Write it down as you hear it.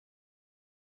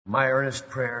My earnest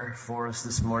prayer for us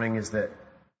this morning is that,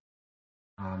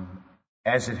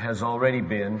 as it has already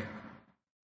been,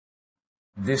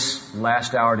 this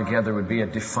last hour together would be a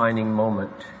defining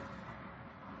moment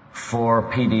for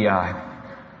PDI.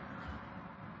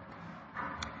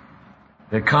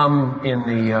 There come in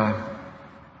the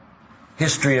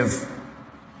history of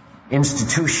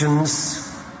institutions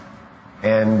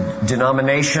and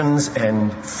denominations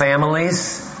and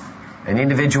families and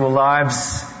individual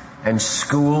lives and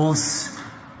schools,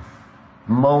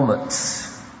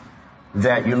 moments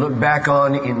that you look back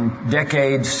on in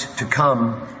decades to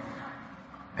come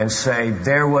and say,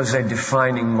 there was a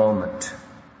defining moment.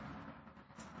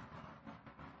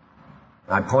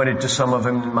 I pointed to some of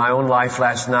them in my own life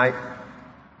last night,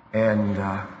 and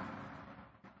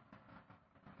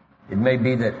it may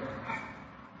be that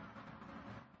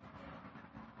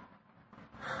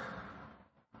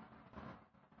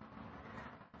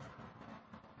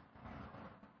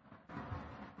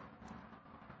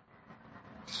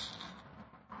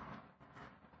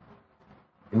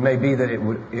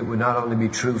it would not only be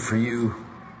true for you,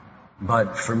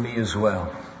 but for me as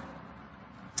well,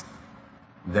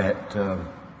 that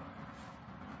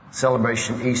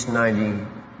Celebration East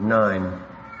 99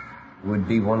 would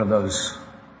be one of those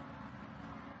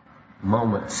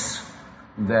moments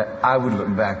that I would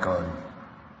look back on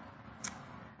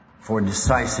for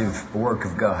decisive work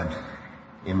of God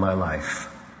in my life.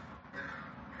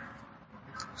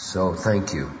 So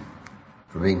thank you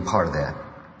for being part of that.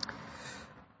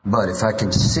 But if I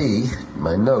can see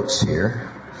my notes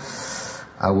here,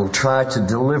 I will try to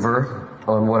deliver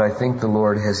on what I think the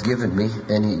Lord has given me.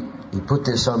 And He put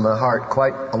this on my heart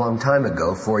quite a long time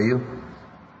ago for you.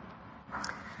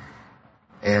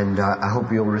 And I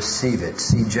hope you'll receive it.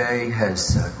 CJ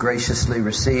has graciously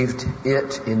received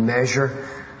it in measure.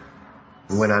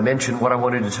 When I mentioned what I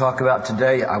wanted to talk about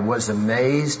today, I was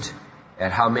amazed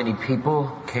at how many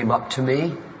people came up to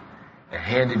me and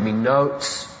handed me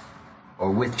notes, or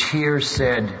with tears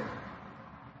said,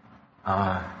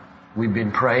 we've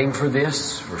been praying for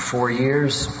this for 4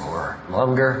 years or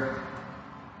longer.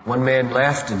 One man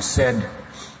left and said,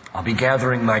 I'll be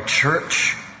gathering my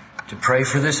church to pray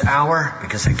for this hour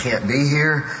because I can't be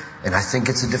here, and I think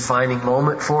it's a defining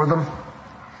moment for them.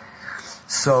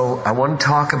 So I want to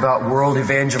talk about world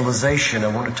evangelization. I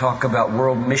want to talk about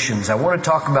world missions. I want to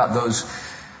talk about those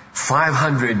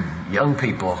 500 young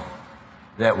people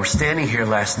that were standing here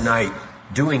last night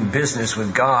doing business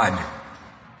with God,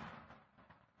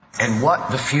 and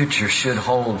what the future should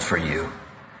hold for you.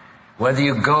 There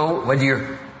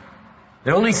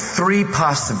are only 3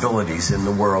 possibilities in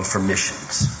the world for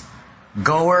missions: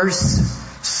 goers,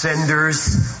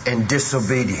 senders, and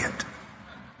disobedient.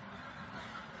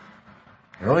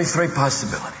 There are only 3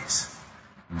 possibilities: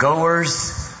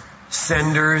 goers,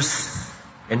 senders,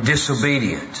 and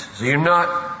disobedient. So you're not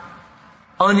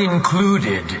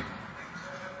unincluded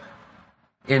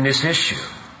in this issue.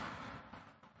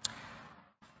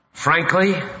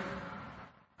 Frankly,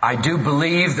 I do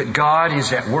believe that God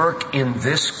is at work in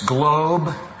this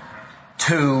globe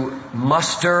to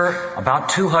muster about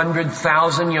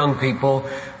 200,000 young people,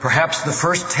 perhaps the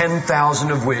first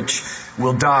 10,000 of which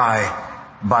will die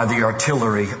by the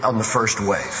artillery on the first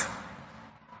wave.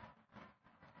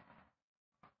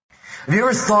 Have you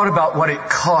ever thought about what it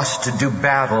cost to do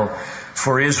battle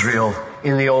for Israel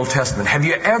in the Old Testament? Have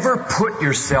you ever put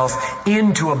yourself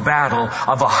into a battle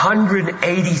of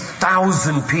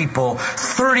 180,000 people,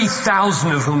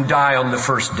 30,000 of whom die on the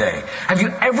first day? Have you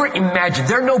ever imagined?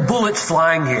 There are no bullets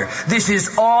flying here. This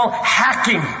is all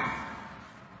hacking.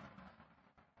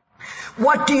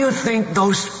 What do you think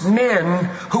those men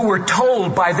who were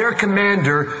told by their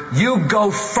commander, you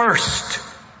go first?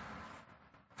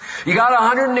 You got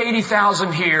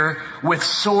 180,000 here with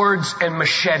swords and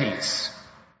machetes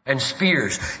and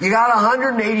spears. You got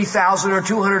 180,000 or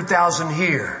 200,000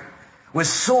 here with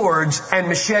swords and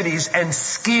machetes and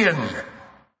skin.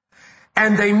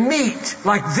 And they meet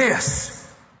like this.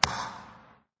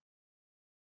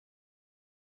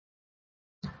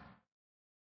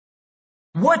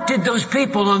 What did those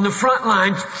people on the front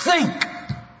lines think?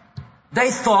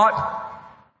 They thought,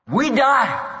 we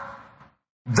die.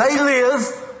 They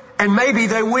live. And maybe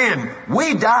they win.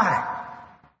 We die.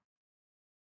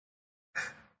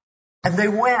 And they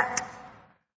went.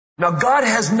 Now God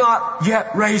has not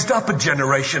yet raised up a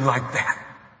generation like that.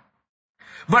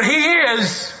 But He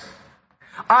is.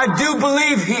 I do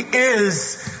believe He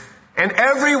is. And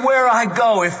everywhere I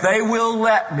go, if they will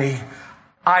let me,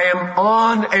 I am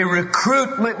on a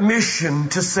recruitment mission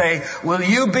to say, will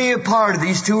you be a part of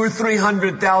these 200,000 or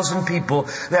 300,000 people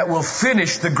that will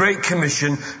finish the Great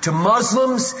Commission to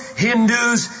Muslims,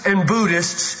 Hindus, and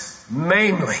Buddhists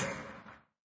mainly?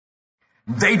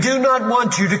 They do not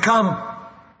want you to come.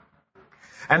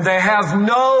 And they have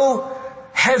no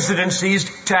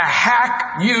hesitancies to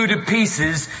hack you to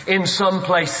pieces in some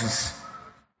places.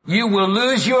 You will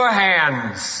lose your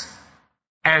hands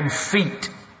and feet.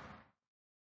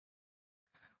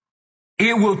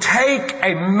 It will take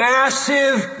a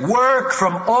massive work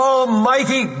from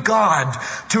Almighty God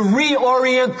to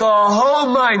reorient the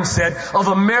whole mindset of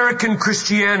American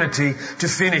Christianity to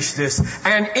finish this.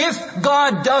 And if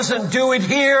God doesn't do it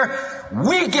here,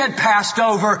 we get passed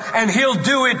over, and He'll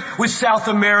do it with South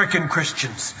American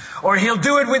Christians, or He'll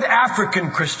do it with African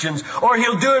Christians, or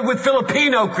He'll do it with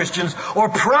Filipino Christians, or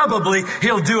probably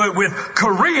He'll do it with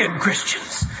Korean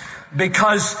Christians.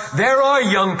 Because there are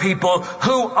young people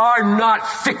who are not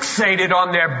fixated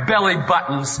on their belly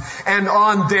buttons and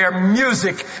on their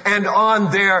music and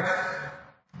on their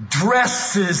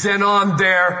dresses and on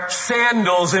their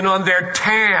sandals and on their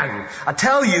tan. I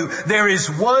tell you, there is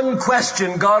one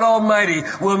question God Almighty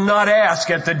will not ask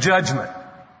at the judgment.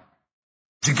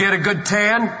 Did you get a good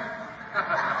tan?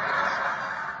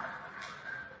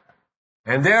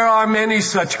 And there are many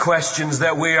such questions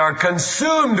that we are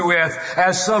consumed with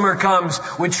as summer comes,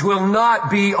 which will not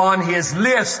be on His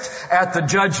list at the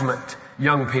judgment,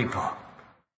 young people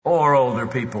or older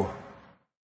people.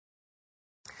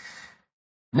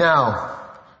 Now,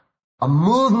 a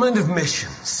movement of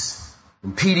missions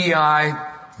in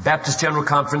PDI, Baptist General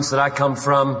Conference that I come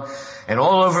from, and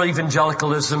all over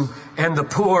evangelicalism and the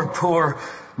poor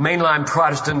mainline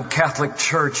Protestant Catholic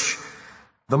Church,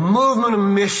 the movement of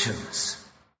missions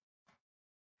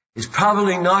is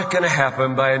probably not going to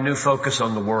happen by a new focus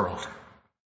on the world.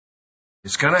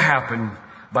 It's going to happen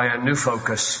by a new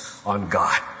focus on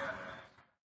God.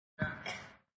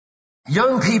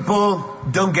 Young people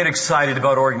don't get excited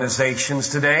about organizations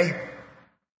today.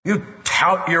 You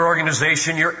tout your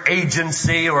organization, your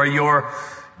agency, or your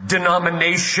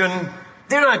denomination.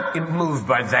 They're not moved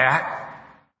by that.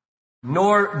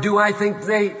 Nor do I think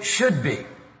they should be.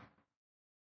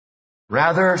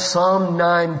 Rather, Psalm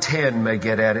 9:10 may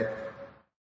get at it.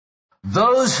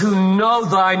 Those who know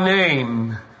Thy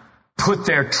name put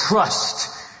their trust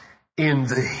in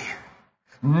Thee.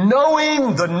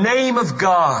 Knowing the name of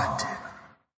God.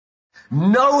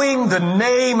 Knowing the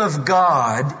name of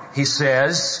God, he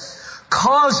says,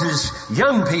 causes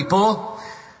young people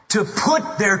to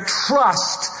put their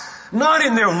trust not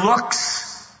in their looks,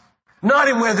 not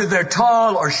in whether they're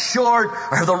tall or short,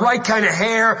 or have the right kind of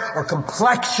hair or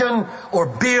complexion or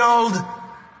build,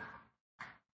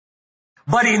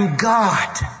 but in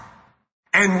God.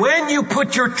 And when you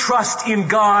put your trust in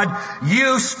God,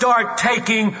 you start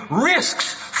taking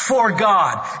risks for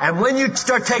God. And when you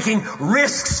start taking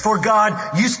risks for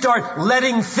God, you start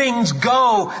letting things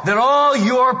go that all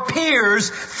your peers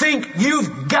think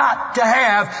you've got to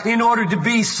have in order to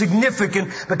be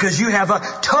significant, because you have a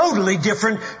totally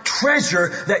different treasure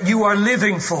that you are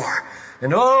living for.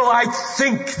 And I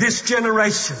think this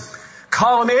generation,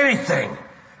 call them anything.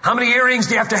 How many earrings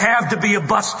do you have to be a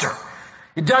buster?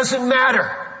 It doesn't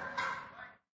matter.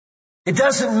 It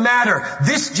doesn't matter.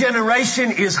 This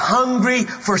generation is hungry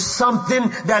for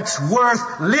something that's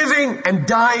worth living and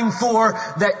dying for,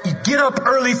 that you get up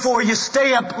early for, you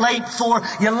stay up late for,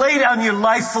 you lay down your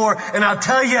life for. And I'll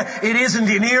tell you, it isn't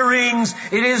in earrings,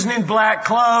 it isn't in black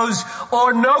clothes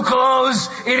or no clothes,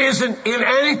 it isn't in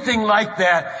anything like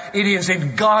that. It is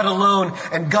in God alone.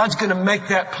 And God's going to make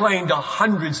that plain to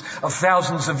hundreds of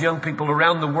thousands of young people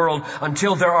around the world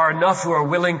until there are enough who are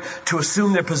willing to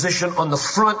assume their position on the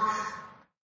front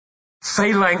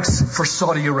phalanx for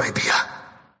Saudi Arabia,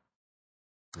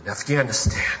 and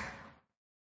Afghanistan,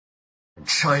 and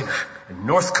China, and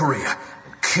North Korea,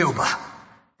 and Cuba,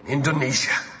 and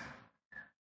Indonesia,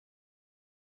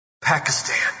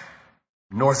 Pakistan,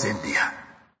 North India,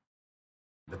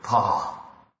 Nepal,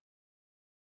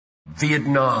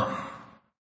 Vietnam,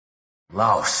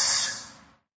 Laos,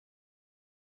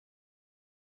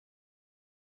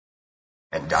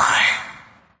 and die.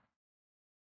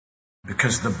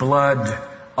 Because the blood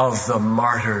of the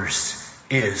martyrs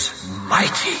is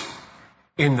mighty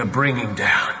in the bringing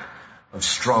down of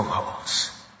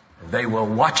strongholds. And they will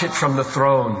watch it from the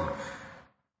throne.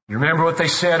 You remember what they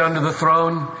said under the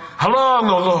throne? How long,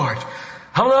 O Lord?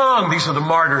 How long? These are the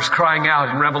martyrs crying out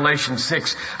in Revelation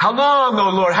 6. How long, O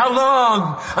Lord? How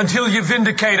long until you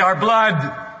vindicate our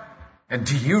blood? And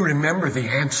do you remember the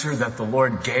answer that the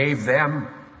Lord gave them?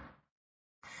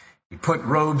 He put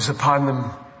robes upon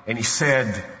them and he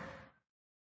said,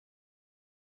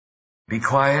 "Be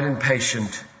quiet and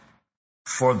patient,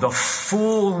 for the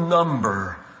full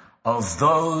number of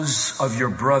those of your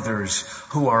brothers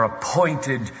who are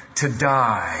appointed to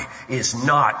die is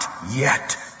not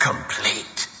yet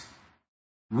complete."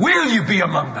 Will you be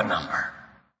among the number?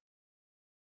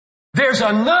 There's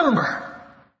a number.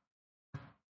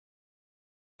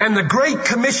 And the Great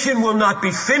Commission will not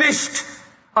be finished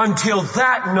until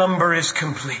that number is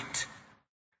complete.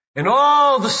 And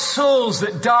all the souls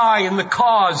that die in the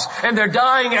cause, and they're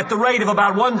dying at the rate of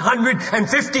about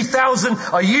 150,000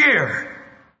 a year,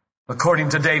 according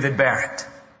to David Barrett.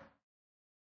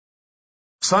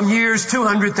 Some years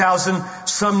 200,000,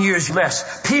 some years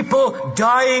less. People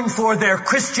dying for their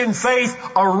Christian faith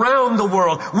around the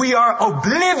world. We are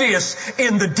oblivious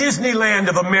in the Disneyland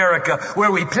of America,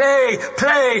 where we play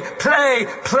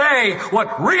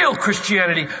what real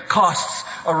Christianity costs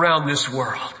around this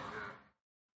world.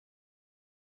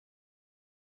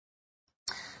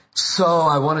 So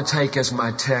I want to take as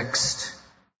my text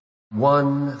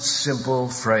one simple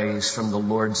phrase from the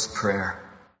Lord's Prayer.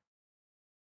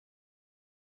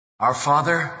 Our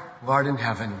Father, who art in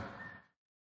heaven,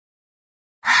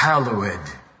 hallowed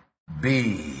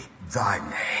be thy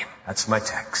name. That's my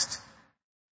text.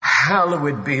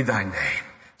 Hallowed be thy name.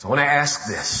 So I want to ask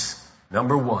this.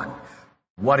 Number one,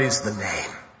 what is the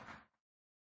name?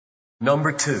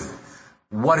 Number two,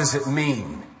 what does it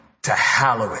mean to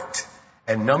hallow it?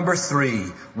 And number three,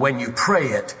 when you pray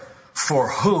it, for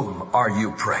whom are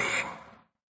you praying?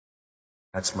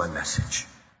 That's my message.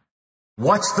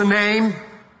 What's the name?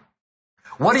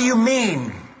 What do you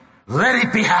mean? Let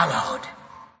it be hallowed.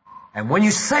 And when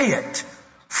you say it,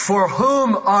 for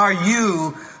whom are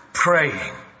you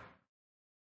praying?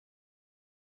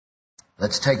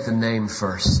 Let's take the name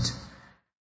first.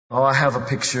 Oh, I have a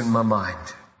picture in my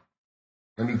mind.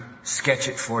 Let me sketch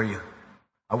it for you.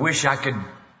 I wish I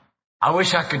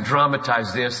could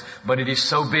dramatize this, but it is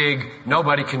so big,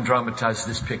 nobody can dramatize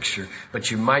this picture. But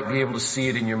you might be able to see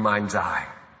it in your mind's eye.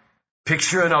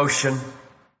 Picture an ocean.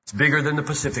 It's bigger than the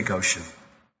Pacific Ocean.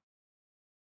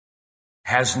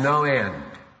 Has no end.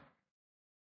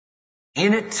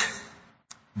 In it,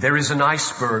 there is an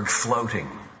iceberg floating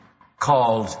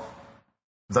called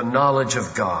the knowledge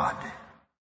of God.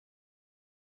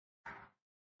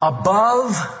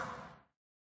 Above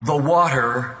the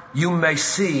water, you may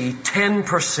see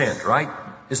 10%, right?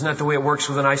 Isn't that the way it works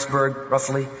with an iceberg,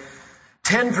 roughly?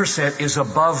 10% is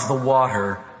above the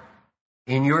water.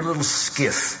 In your little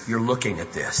skiff, you're looking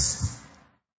at this.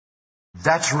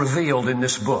 That's revealed in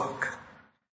this book.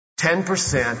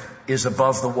 10% is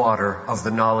above the water of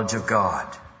the knowledge of God.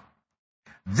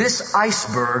 This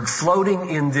iceberg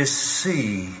floating in this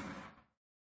sea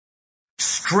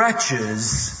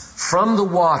stretches from the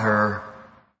water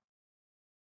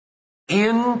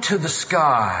into the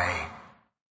sky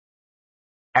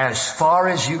as far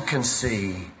as you can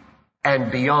see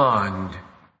and beyond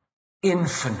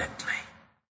infinitely.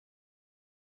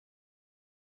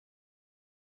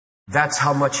 That's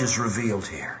how much is revealed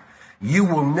here. You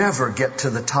will never get to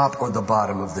the top or the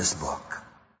bottom of this book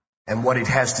and what it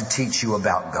has to teach you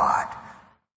about God.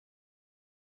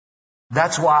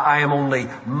 That's why I am only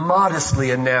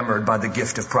modestly enamored by the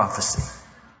gift of prophecy.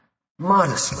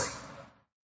 Modestly.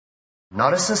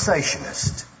 Not a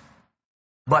cessationist,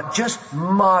 but just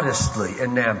modestly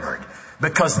enamored.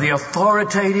 Because the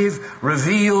authoritative,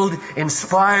 revealed,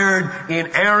 inspired,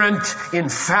 inerrant,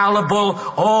 infallible,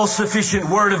 all-sufficient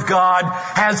Word of God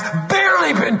has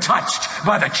barely been touched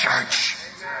by the church.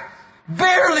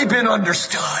 Barely been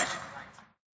understood.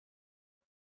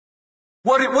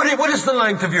 What is the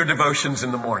length of your devotions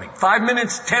in the morning? 5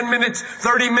 minutes, 10 minutes,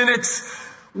 30 minutes?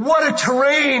 What a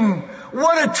terrain!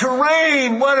 What a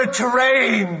terrain! What a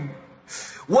terrain!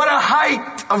 What a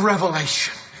height of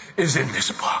revelation is in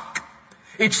this book.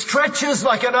 It stretches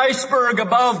like an iceberg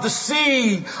above the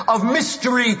sea of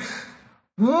mystery,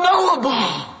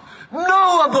 knowable,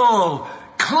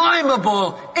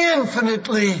 climbable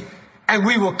infinitely, and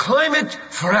we will climb it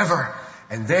forever.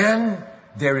 And then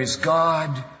there is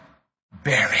God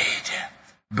buried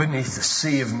beneath the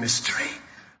sea of mystery,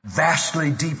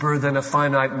 vastly deeper than a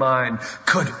finite mind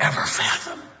could ever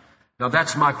fathom. Now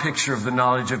that's my picture of the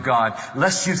knowledge of God,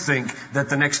 lest you think that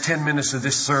the next 10 minutes of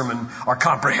this sermon are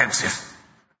comprehensive.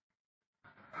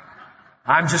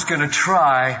 I'm just going to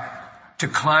try to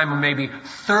climb maybe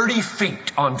 30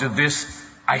 feet onto this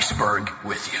iceberg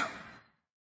with you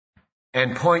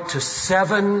and point to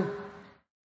 7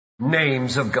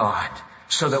 names of God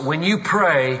so that when you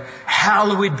pray,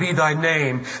 hallowed be thy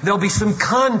name, there'll be some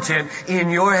content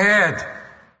in your head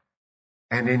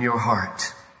and in your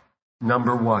heart.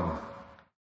 Number 1,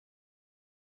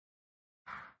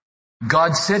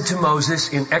 God said to Moses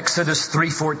in Exodus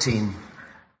 3:14,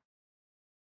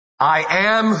 I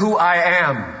am who I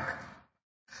am.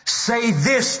 Say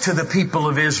this to the people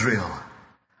of Israel.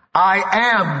 I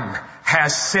am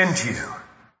has sent you.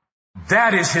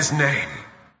 That is his name.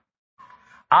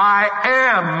 I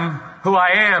am who I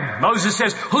am. Moses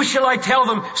says, who shall I tell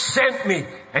them sent me?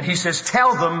 And he says,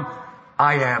 tell them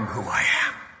I am who I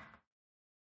am.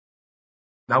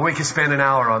 Now we could spend an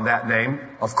hour on that name.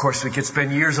 Of course we could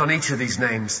spend years on each of these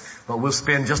names, but we'll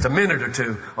spend just a minute or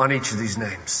two on each of these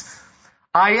names.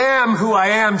 I am who I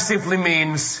am simply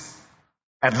means,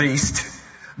 at least,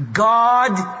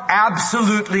 God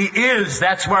absolutely is.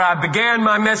 That's where I began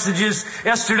my messages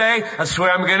yesterday. That's where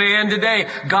I'm going to end today.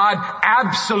 God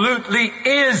absolutely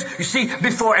is. You see,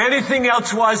 before anything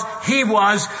else was, He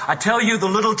was. I tell you, the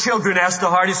little children ask the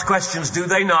hardest questions, do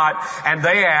they not? And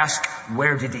they ask,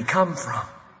 where did He come from?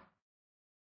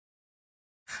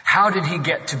 How did He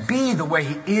get to be the way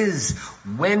He is?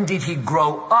 When did He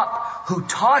grow up? Who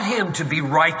taught Him to be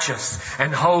righteous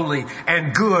and holy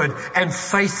and good and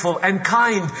faithful and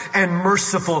kind and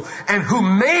merciful? And who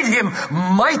made Him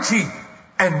mighty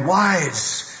and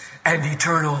wise and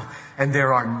eternal? And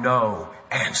there are no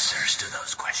answers to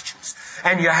those questions.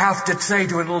 And you have to say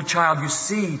to a little child, you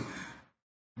see,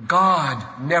 God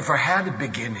never had a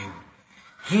beginning.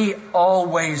 He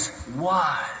always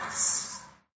was.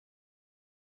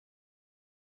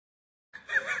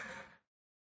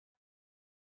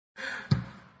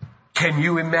 Can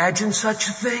you imagine such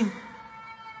a thing?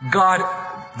 God,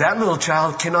 that little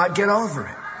child cannot get over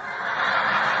it.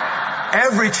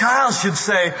 Every child should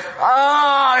say,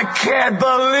 I can't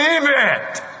believe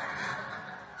it.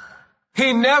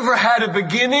 He never had a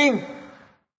beginning.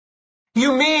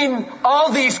 You mean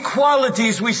all these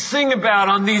qualities we sing about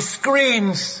on these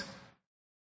screens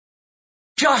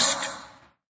just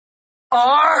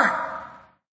are?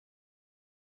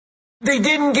 They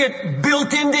didn't get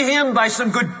built into Him by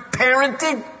some good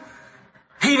parenting?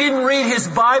 He didn't read His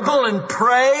Bible and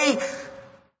pray?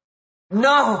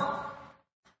 No.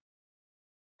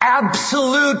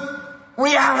 Absolute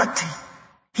reality.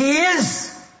 He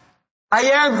is. I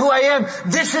am who I am.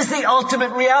 This is the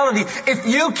ultimate reality. If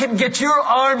you can get your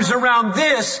arms around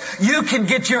this, you can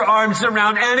get your arms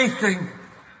around anything.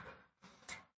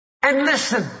 And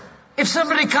listen, if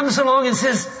somebody comes along and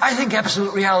says, I think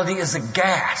absolute reality is a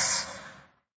gas,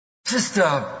 just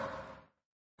a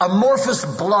amorphous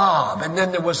blob, and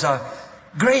then there was a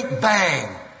great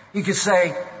bang, you could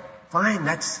say, fine,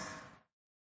 that's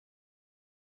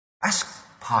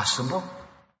possible.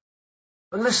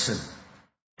 But listen,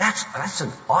 that's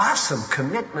an awesome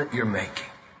commitment you're making.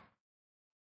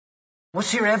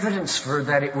 What's your evidence for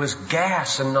that it was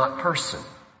gas and not person?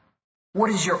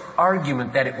 What is your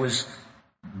argument that it was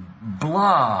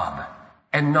blob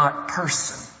and not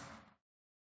person?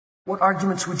 What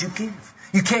arguments would you give?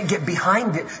 You can't get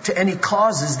behind it to any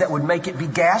causes that would make it be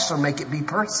gas or make it be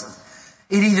person.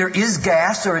 It either is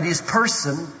gas or it is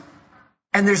person,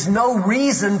 and there's no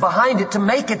reason behind it to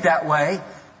make it that way.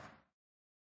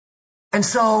 And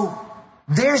so,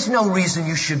 there's no reason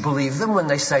you should believe them when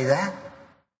they say that.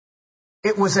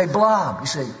 It was a blob. You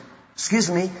say,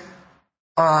 excuse me,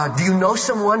 do you know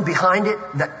someone behind it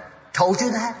that told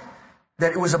you that?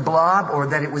 That it was a blob or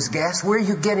that it was gas? Where are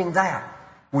you getting that?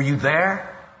 Were you there?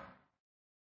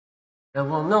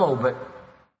 Well, no, but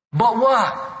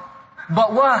what?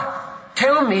 But what?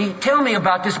 Tell me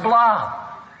about this blob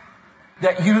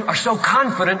that you are so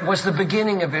confident was the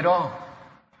beginning of it all.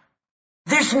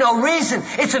 There's no reason.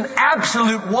 It's an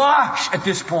absolute wash at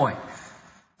this point.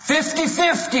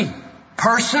 50-50,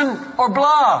 person or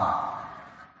blob.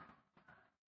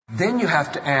 Then you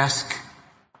have to ask,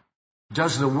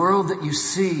 does the world that you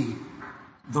see,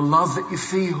 the love that you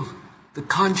feel, the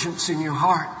conscience in your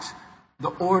heart, the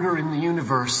order in the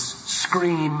universe,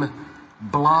 scream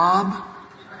blob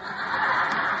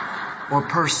or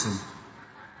person?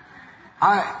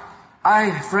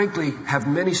 I frankly have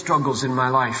many struggles in my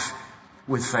life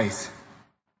with faith.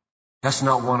 That's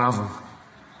not one of them.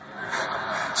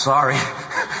 Sorry.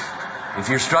 If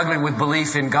you're struggling with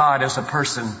belief in God as a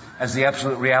person, as the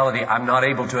absolute reality, I'm not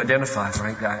able to identify,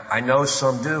 frankly. I know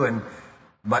some do,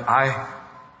 but I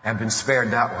have been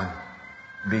spared that one.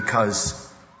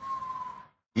 Because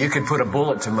you could put a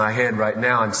bullet to my head right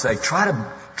now and say, try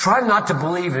not to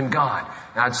believe in God.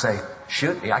 And I'd say,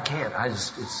 shoot me, I can't.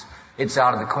 It's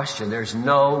out of the question. There's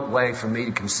no way for me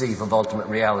to conceive of ultimate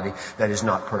reality that is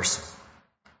not person.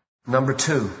 Number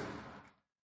two,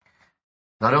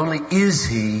 not only is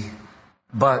He,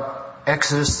 but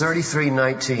Exodus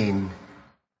 33:19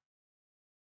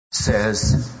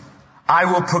 says, I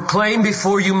will proclaim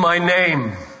before you my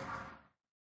name.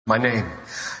 My name.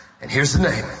 And here's the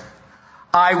name.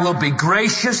 I will be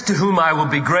gracious to whom I will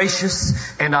be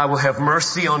gracious, and I will have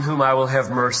mercy on whom I will have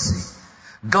mercy.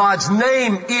 God's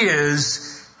name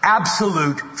is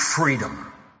absolute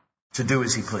freedom to do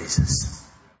as He pleases.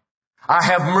 I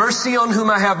have mercy on whom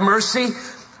I have mercy.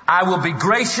 I will be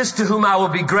gracious to whom I will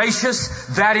be gracious.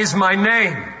 That is my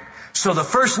name. So the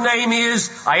first name is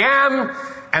I am,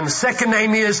 and the second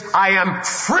name is I am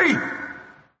free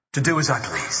to do as I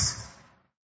please.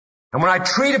 And when I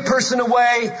treat a person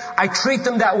away, I treat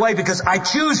them that way because I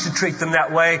choose to treat them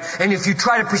that way. And if you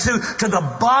try to pursue to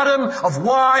the bottom of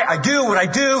why I do what I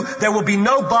do, there will be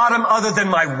no bottom other than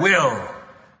my will.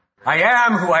 I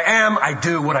am who I am. I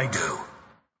do what I do.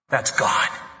 That's God.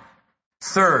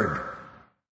 Third,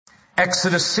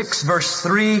 Exodus 6 verse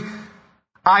 3,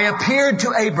 I appeared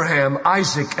to Abraham,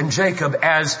 Isaac, and Jacob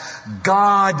as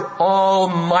God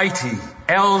Almighty,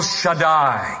 El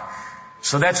Shaddai.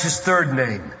 So that's His third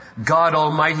name, God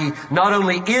Almighty. Not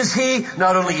only is He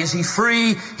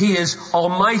free, He is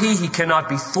Almighty. He cannot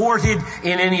be thwarted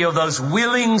in any of those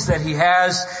willings that He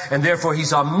has, and therefore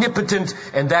He's omnipotent,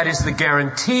 and that is the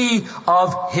guarantee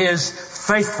of His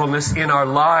faithfulness in our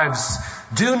lives.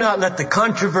 Do not let the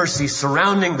controversy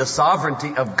surrounding the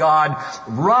sovereignty of God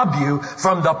rob you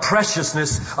from the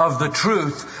preciousness of the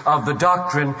truth of the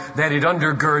doctrine that it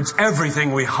undergirds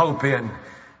everything we hope in.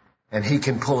 And He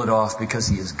can pull it off because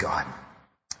He is God.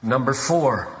 Number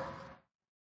 4,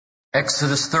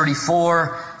 Exodus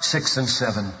 34, 6 and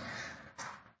 7.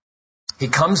 He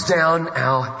comes down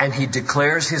now and He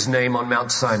declares His name on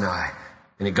Mount Sinai.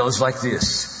 And it goes like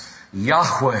this.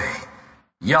 Yahweh,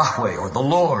 Yahweh, or the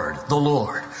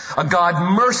Lord, a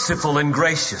God merciful and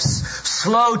gracious,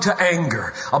 slow to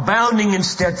anger, abounding in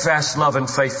steadfast love and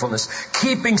faithfulness,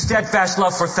 keeping steadfast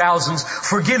love for thousands,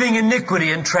 forgiving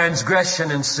iniquity and transgression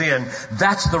and sin.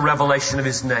 That's the revelation of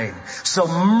His name. So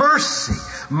mercy,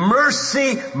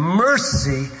 mercy,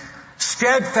 mercy,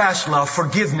 steadfast love,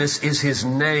 forgiveness is His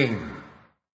name.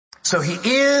 So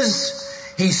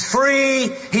He's free,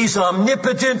 He's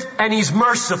omnipotent, and He's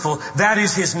merciful. That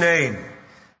is His name.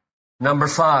 Number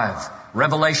 5,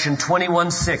 Revelation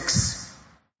 21:6.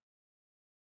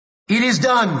 It is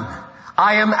done.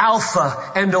 I am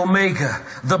Alpha and Omega,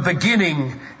 the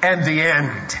beginning and the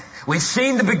end. We've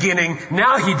seen the beginning.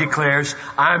 Now He declares,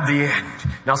 I'm the end.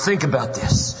 Now think about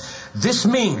this. This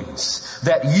means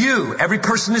that you, every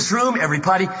person in this room,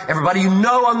 everybody you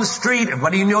know on the street,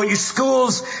 everybody you know at your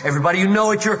schools, everybody you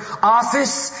know at your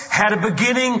office had a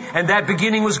beginning, and that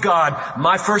beginning was God.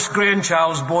 My first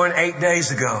grandchild was born 8 days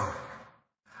ago.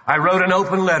 I wrote an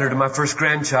open letter to my first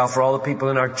grandchild for all the people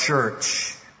in our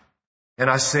church. And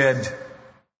I said,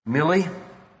 Millie,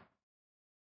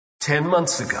 10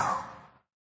 months ago,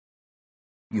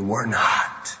 you were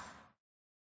not.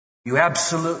 You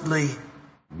absolutely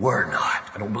were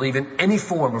not. I don't believe in any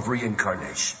form of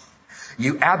reincarnation.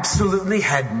 You absolutely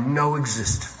had no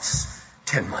existence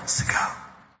 10 months ago.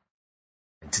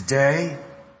 And today,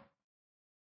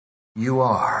 you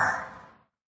are.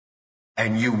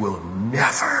 And you will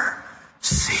never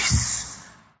cease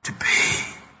to be.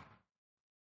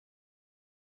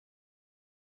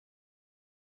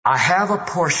 I have a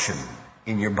portion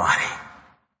in your body.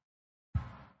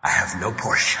 I have no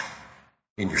portion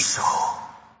in your soul.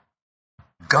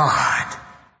 God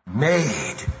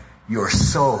made your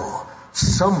soul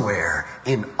somewhere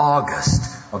in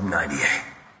August of 98.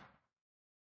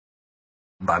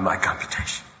 By my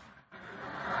computation.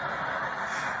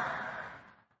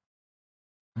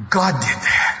 God did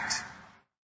that.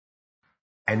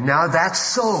 And now that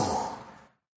soul,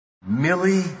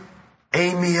 Millie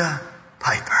Amia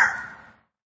Piper,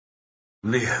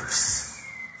 lives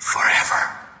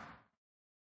forever.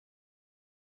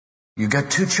 You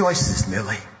got two choices,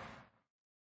 Millie.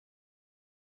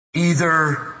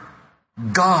 Either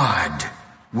God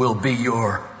will be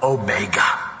your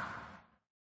Omega,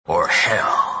 or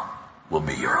hell will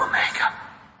be your Omega.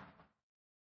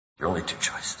 There are only two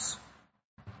choices.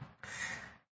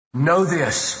 Know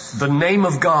this, the name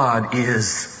of God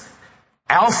is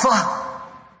Alpha.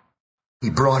 He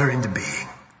brought her into being.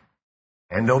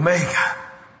 And Omega.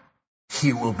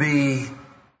 He will be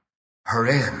her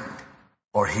end,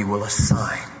 or He will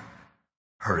assign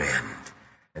her end.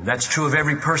 And that's true of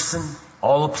every person,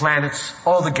 all the planets,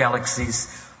 all the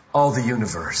galaxies, all the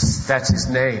universe. That's His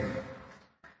name.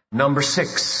 Number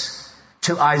 6.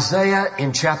 To Isaiah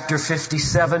in chapter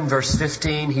 57 verse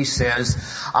 15 he says,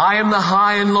 I am the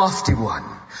high and lofty one,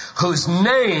 whose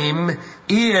name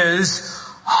is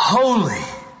holy.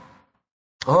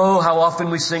 Oh, how often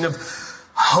we sing of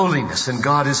holiness, and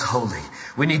God is holy.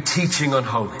 We need teaching on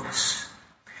holiness.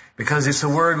 because it's a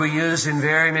word we use in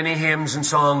very many hymns and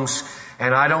songs,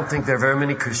 and I don't think there are very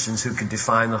many Christians who could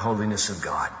define the holiness of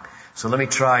God. So let me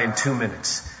try in 2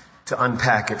 minutes to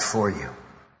unpack it for you.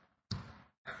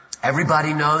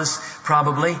 Everybody knows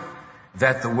probably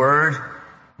that the word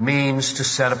means to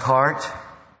set apart,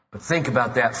 but think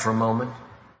about that for a moment.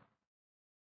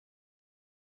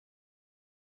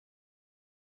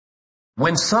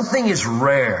 When something is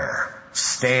rare,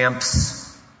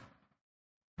 stamps,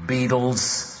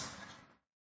 beetles,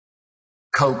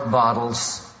 Coke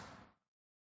bottles,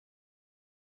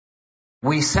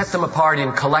 we set them apart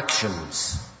in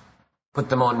collections, put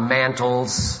them on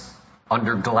mantles,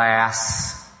 under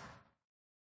glass,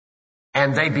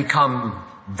 and they become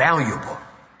valuable.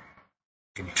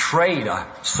 You can trade a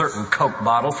certain Coke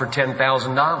bottle for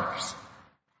 $10,000.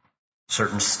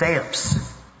 Certain stamps,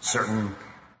 certain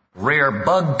rare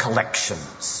bug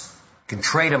collections, you can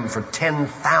trade them for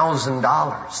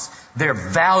 $10,000. They're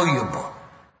valuable.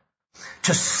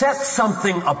 To set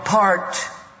something apart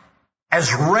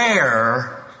as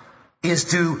rare is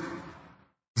to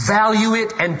value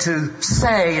it and to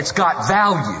say it's got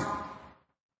value.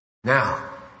 Now,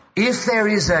 if there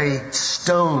is a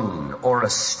stone or a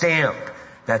stamp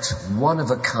that's one of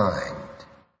a kind,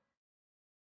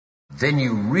 then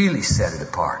you really set it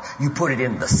apart. You put it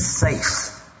in the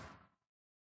safe.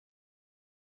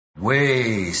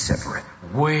 Way separate,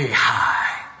 way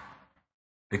high,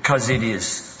 because it is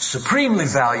supremely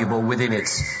valuable within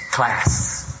its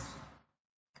class.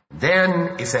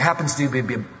 Then, if there happens to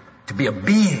be a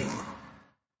being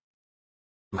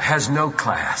who has no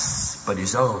class but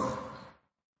his own,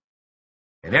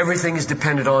 and everything is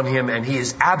dependent on him, and he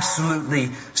is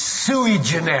absolutely sui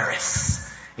generis,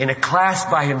 in a class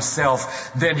by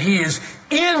himself, then he is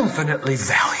infinitely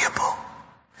valuable,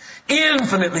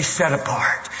 infinitely set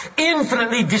apart,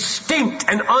 infinitely distinct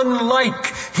and unlike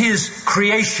his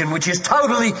creation, which is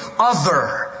totally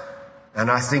other. And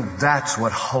I think that's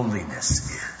what holiness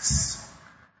is.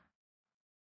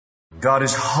 God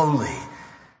is holy.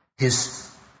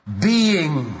 His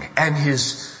being and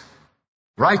His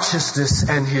righteousness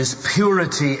and His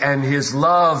purity and His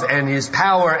love and His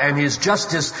power and His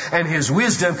justice and His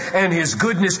wisdom and His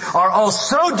goodness are all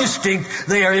so distinct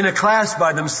they are in a class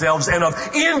by themselves and of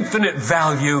infinite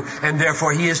value, and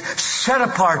therefore He is set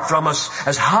apart from us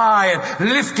as high and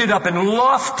lifted up and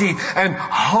lofty and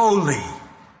holy.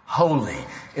 Holy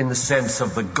in the sense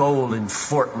of the gold in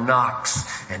Fort Knox,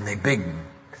 and they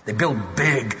build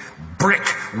big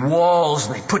brick walls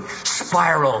and they put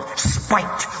spiral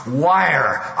spiked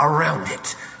wire around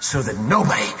it so that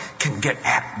nobody can get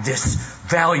at this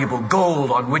valuable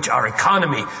gold on which our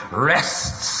economy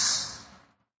rests.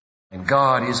 And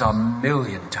God is a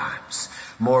million times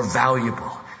more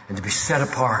valuable and to be set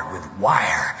apart with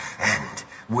wire and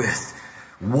with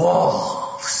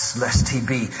walls, lest He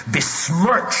be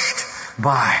besmirched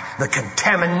by the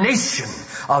contamination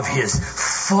of His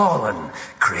fallen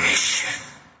creation,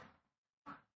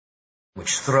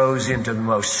 which throws into the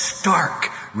most stark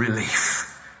relief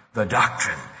the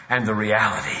doctrine and the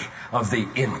reality of the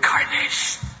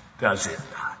incarnation, does it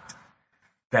not?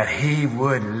 That He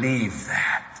would leave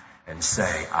that and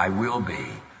say, I will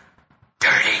be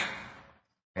dirty,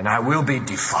 and I will be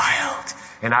defiled,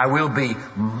 and I will be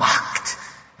mocked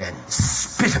and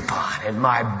spit upon, and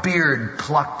my beard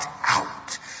plucked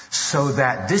out, so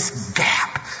that this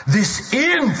gap, this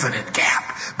infinite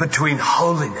gap between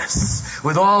holiness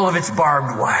with all of its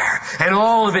barbed wire and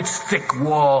all of its thick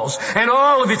walls and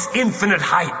all of its infinite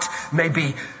height may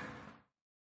be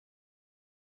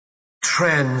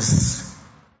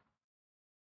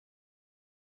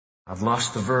I've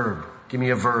lost the verb. Give me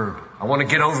a verb. I want to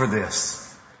get over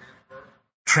this.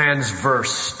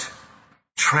 Transversed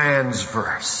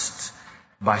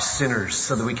by sinners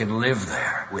so that we can live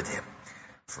there with Him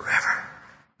forever.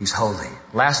 He's holy.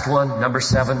 Last one, number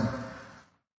 7.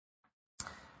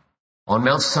 On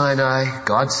Mount Sinai,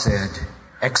 God said,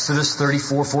 Exodus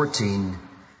 34:14,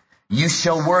 you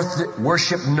shall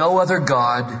worship no other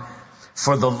God,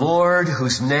 for the Lord,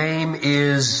 whose name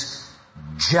is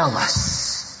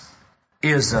jealous,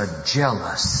 is a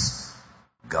jealous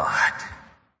God.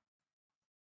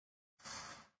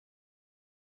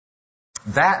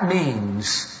 That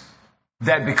means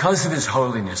that because of His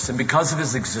holiness and because of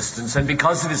His existence and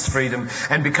because of His freedom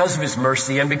and because of His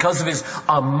mercy and because of His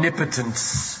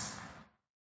omnipotence,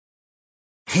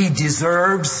 He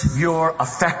deserves your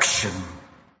affection,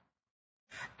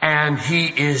 and He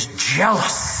is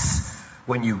jealous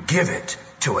when you give it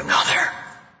to another.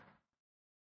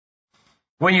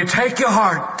 When you take your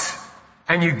heart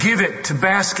and you give it to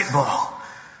basketball,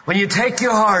 When you take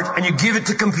your heart and you give it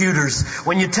to computers,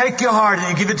 when you take your heart and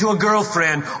you give it to a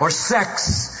girlfriend or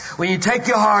sex, when you take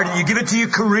your heart and you give it to your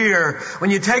career,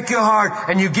 when you take your heart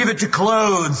and you give it to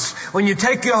clothes, when you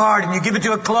take your heart and you give it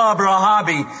to a club or a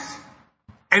hobby,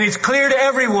 and it's clear to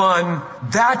everyone,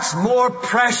 that's more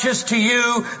precious to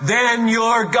you than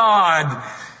your God.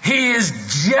 He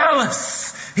is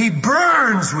jealous. He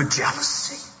burns with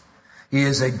jealousy. He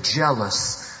is a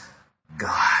jealous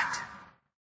God.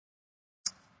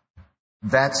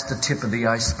 That's the tip of the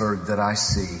iceberg that I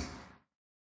see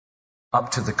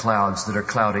up to the clouds that are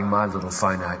clouding my little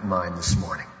finite mind this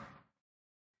morning.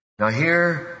 Now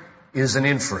here is an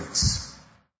inference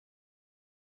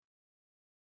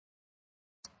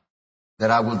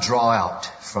that I will draw out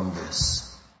from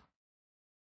this.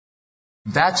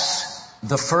 That's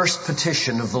the first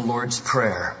petition of the Lord's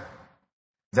Prayer,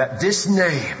 that this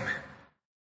name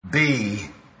be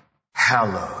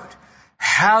hallowed.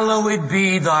 Hallowed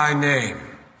be thy name.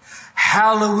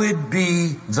 Hallowed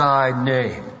be thy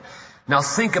name. Now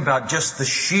think about just the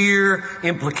sheer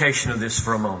implication of this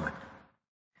for a moment.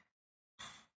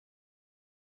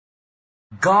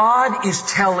 God is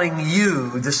telling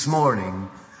you this morning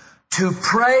to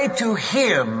pray to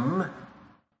Him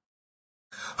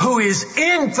who is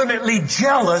infinitely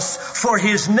jealous for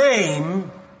His name,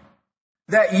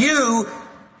 that you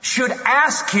should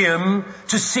ask Him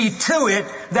to see to it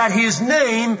that His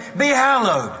name be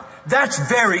hallowed. That's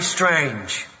very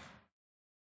strange.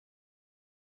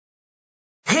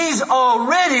 He's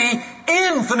already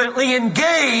infinitely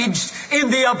engaged in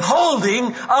the upholding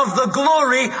of the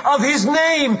glory of His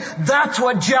name. That's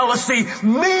what jealousy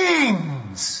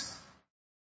means.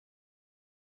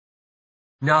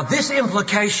 Now this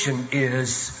implication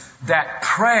is that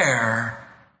prayer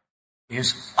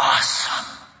is awesome.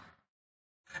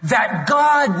 That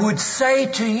God would say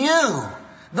to you,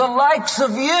 the likes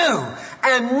of you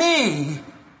and me,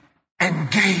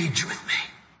 engage with me.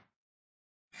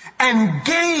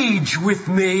 Engage with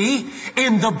me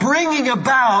in the bringing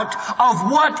about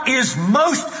of what is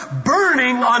most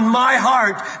burning on my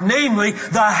heart, namely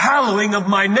the hallowing of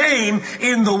my name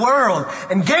in the world.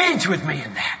 Engage with me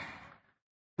in that.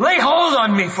 Lay hold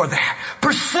on me for that.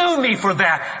 Pursue me for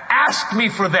that. Ask me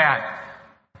for that.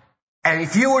 And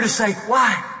if you were to say,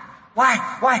 why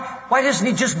doesn't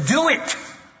He just do it?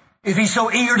 If He's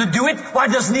so eager to do it, why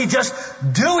doesn't He just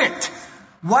do it?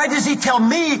 Why does He tell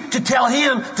me to tell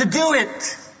Him to do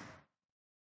it?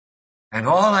 And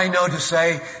all I know to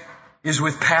say is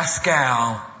with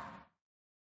Pascal,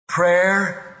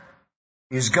 prayer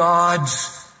is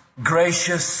God's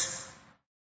gracious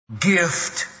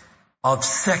gift of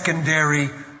secondary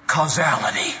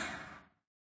causality.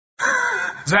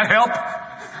 Does that help?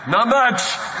 Not much.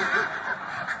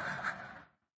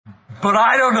 But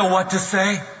I don't know what to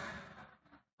say.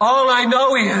 All I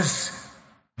know is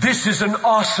this is an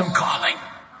awesome calling.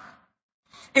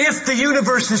 If the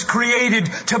universe is created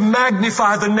to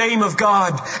magnify the name of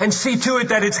God and see to it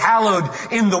that it's hallowed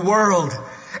in the world,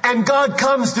 and God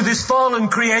comes to this fallen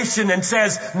creation and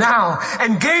says, now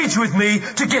engage with me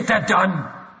to get that done.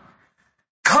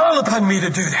 Call upon me to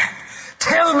do that.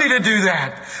 Tell me to do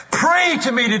that. Pray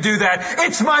to me to do that.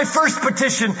 It's my first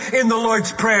petition in the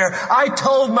Lord's Prayer. I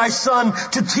told my son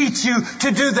to teach you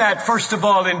to do that first of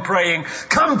all in praying.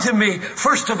 Come to me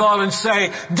first of all and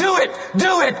say, do it,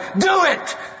 do it, do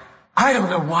it. I don't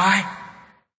know why.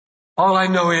 All I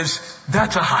know is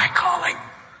that's a high calling.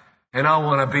 And I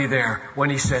want to be there when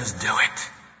He says do it.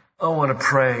 I want to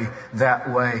pray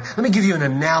that way. Let me give you an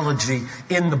analogy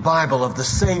in the Bible of the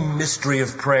same mystery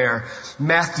of prayer.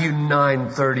 Matthew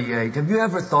 9:38. Have you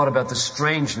ever thought about the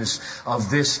strangeness of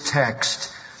this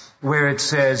text where it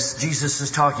says, Jesus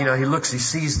is talking now, He looks, He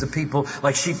sees the people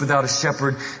like sheep without a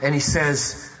shepherd, and He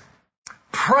says,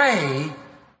 pray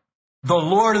the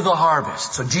Lord of the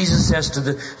harvest. So Jesus says to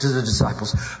the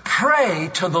disciples, pray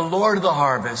to the Lord of the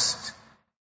harvest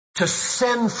to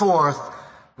send forth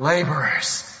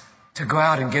laborers to go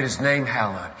out and get His name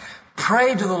hallowed.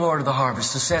 Pray to the Lord of the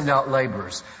harvest to send out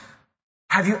laborers.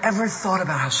 Have you ever thought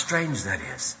about how strange that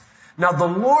is? Now, the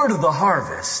Lord of the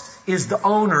harvest is the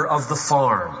owner of the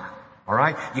farm. All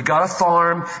right? You got a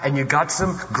farm and you got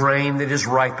some grain that is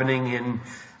ripening in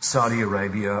Saudi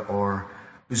Arabia or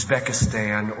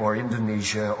Uzbekistan or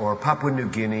Indonesia or Papua New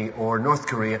Guinea or North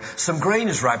Korea. Some grain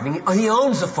is ripening. He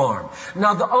owns the farm.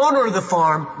 Now, the owner of the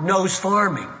farm knows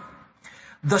farming.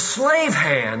 The slave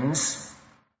hands,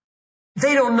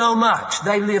 they don't know much.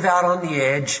 They live out on the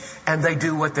edge and they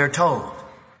do what they're told.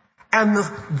 And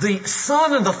the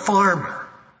son of the farmer,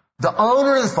 the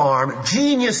owner of the farm,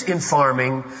 genius in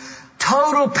farming,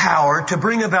 total power to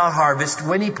bring about harvest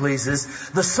when he pleases.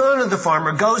 The son of the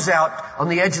farmer goes out on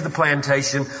the edge of the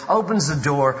plantation, opens the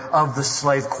door of the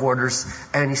slave quarters,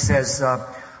 and he says,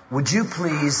 would you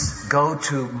please go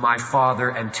to my father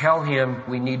and tell him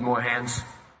we need more hands?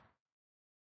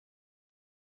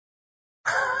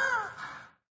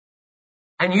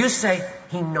 And you say,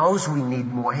 he knows we need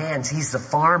more hands. He's the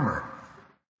farmer.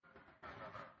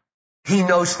 He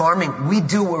knows farming. We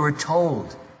do what we're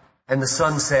told. And the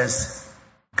son says,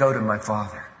 go to my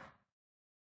father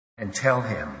and tell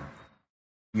him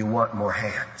you want more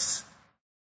hands.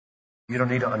 You don't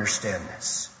need to understand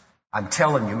this. I'm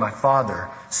telling you, my father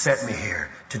sent me here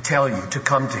to tell you to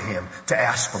come to him to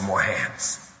ask for more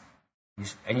hands.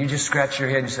 And you just scratch your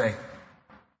head and say,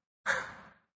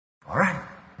 all right.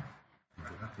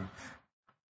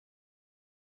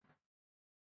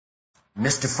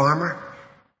 Mr. Farmer,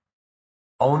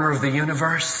 owner of the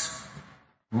universe,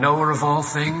 knower of all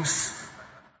things,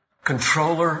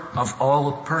 controller of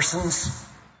all persons,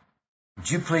 would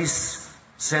you please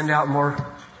send out more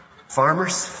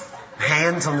farmers,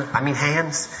 hands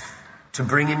to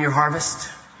bring in your harvest?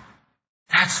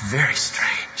 That's very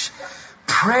strange.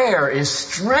 Prayer is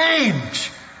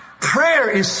strange. Prayer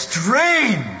is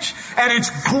strange, and it's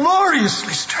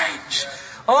gloriously strange.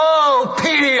 Oh,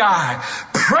 PDI,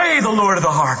 pray the Lord of the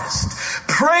harvest.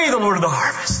 Pray the Lord of the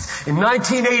harvest. In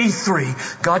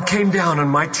 1983, God came down on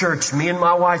my church, me and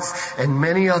my wife and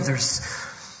many others.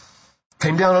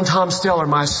 Came down on Tom Steller,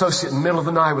 my associate, in the middle of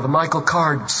the night with a Michael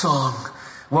Card song.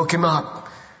 Woke him up.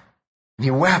 And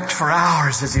he wept for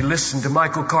hours as he listened to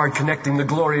Michael Card connecting the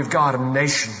glory of God of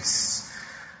nations.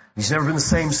 He's never been the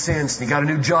same since. And he got a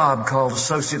new job called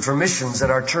Associate for Missions at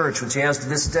our church, which he has to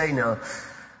this day now.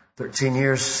 13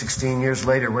 years, 16 years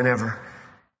later, whenever.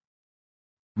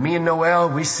 Me and Noel,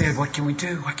 we said, what can we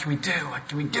do? What can we do? What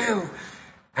can we do?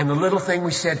 And the little thing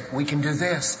we said, we can do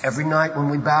this. Every night when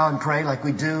we bow and pray like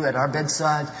we do at our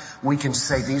bedside, we can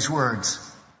say these words,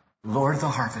 Lord of the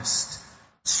harvest,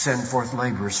 send forth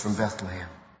laborers from Bethlehem.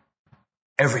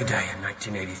 Every day in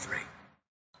 1983.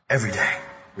 Every day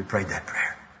we prayed that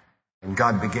prayer. And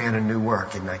God began a new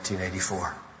work in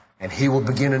 1984. And He will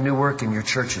begin a new work in your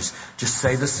churches. Just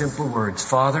say the simple words,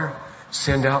 Father,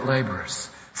 send out laborers.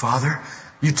 Father,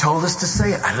 you told us to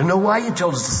say it. I don't know why you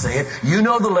told us to say it. You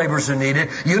know the laborers are needed.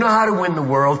 You know how to win the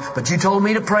world. But you told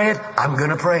me to pray it. I'm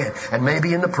going to pray it. And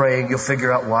maybe in the praying you'll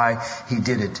figure out why He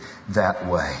did it that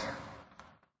way.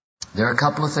 There are a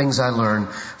couple of things I learned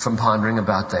from pondering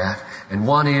about that. And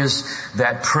one is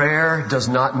that prayer does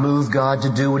not move God to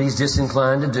do what He's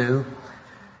disinclined to do.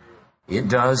 It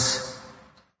does.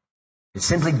 It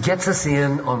simply gets us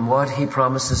in on what He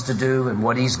promises to do and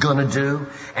what He's going to do.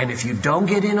 And if you don't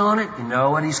get in on it, you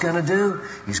know what He's going to do?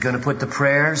 He's going to put the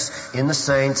prayers in the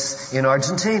saints in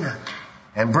Argentina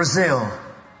and Brazil.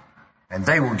 And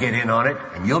they will get in on it,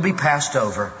 and you'll be passed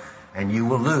over, and you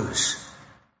will lose.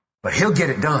 But He'll get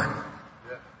it done.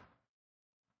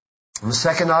 And the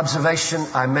second observation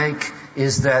I make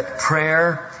is that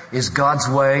prayer is God's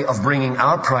way of bringing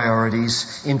our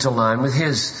priorities into line with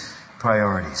His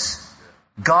priorities.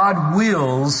 God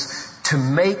wills to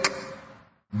make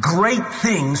great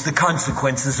things the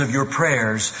consequences of your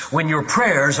prayers when your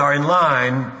prayers are in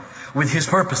line with His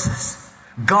purposes.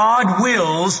 God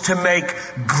wills to make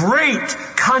great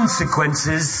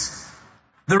consequences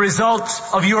the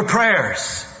results of your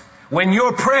prayers when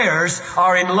your prayers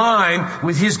are in line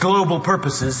with His global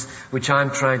purposes, which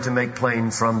I'm trying to make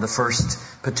plain from the first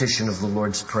petition of the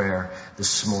Lord's Prayer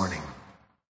this morning.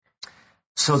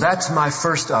 So that's my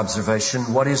first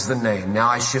observation. What is the name? Now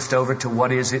I shift over to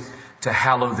what is it to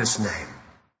hallow this name.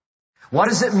 What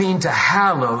does it mean to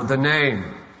hallow the name?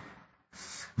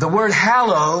 The word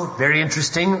hallow, very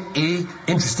interestingly,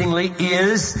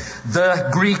 is the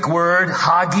Greek word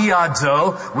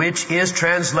hagiadzo, which is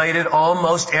translated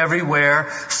almost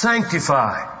everywhere,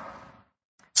 sanctify.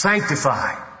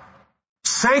 Sanctify.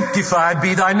 Sanctified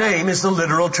be thy name is the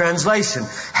literal translation.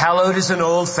 Hallowed is an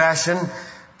old-fashioned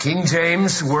King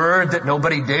James word that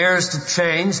nobody dares to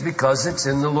change because it's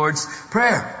in the Lord's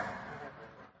Prayer.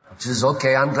 Which is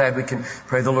okay, I'm glad we can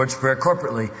pray the Lord's Prayer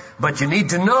corporately. But you need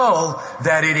to know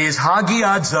that it is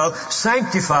hagiadzo,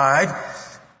 sanctified,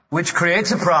 which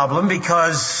creates a problem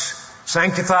because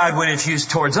sanctified when it's used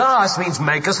towards us means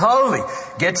make us holy.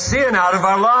 Get sin out of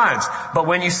our lives. But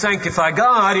when you sanctify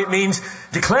God, it means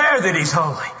declare that He's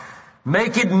holy.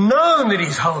 Make it known that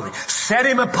He's holy. Set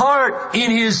Him apart in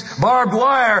His barbed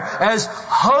wire as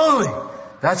holy.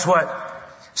 That's what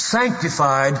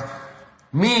sanctified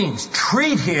means.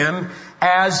 Treat Him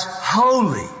as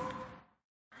holy.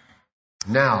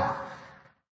 Now,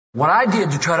 What I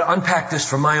did to try to unpack this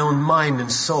from my own mind and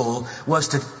soul was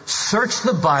to search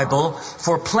the Bible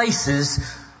for places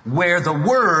where the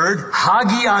word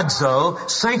hagiadzo,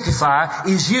 sanctify,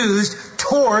 is used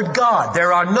toward God.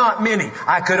 There are not many.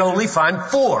 I could only find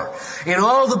 4. In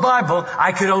all the Bible,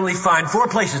 I could only find 4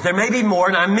 places. There may be more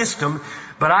and I missed them,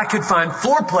 but I could find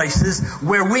 4 places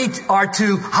where we are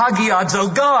to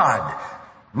hagiadzo God.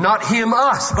 Not Him,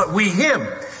 us, but we Him.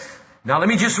 Now let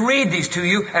me just read these to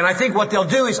you, and I think what they'll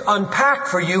do is unpack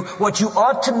for you what you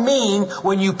ought to mean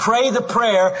when you pray the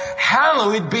prayer,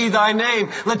 hallowed be thy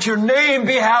name. Let your name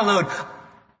be hallowed.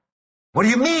 What do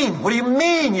you mean? What do you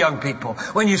mean, young people,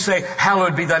 when you say,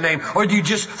 hallowed be thy name? Or do you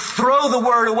just throw the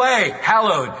word away,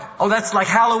 hallowed? Oh, that's like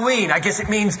Halloween. I guess it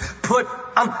means put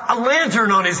a lantern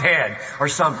on his head or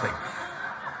something.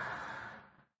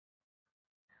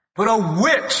 Put a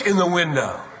witch in the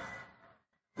window.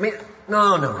 I mean,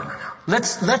 no.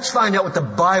 Let's find out what the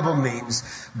Bible means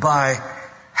by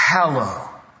hallow.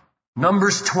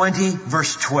 Numbers 20,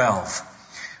 verse 12.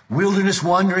 Wilderness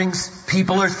wanderings,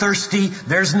 people are thirsty,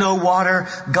 there's no water.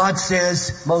 God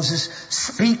says, Moses,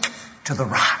 speak to the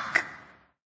rock.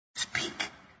 Speak.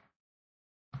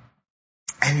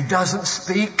 And he doesn't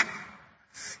speak.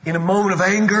 In a moment of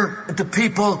anger at the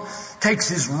people, takes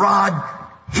his rod,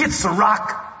 hits the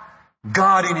rock.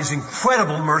 God in His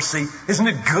incredible mercy, isn't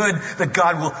it good that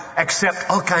God will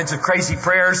accept all kinds of crazy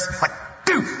prayers? Like,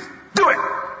 do it!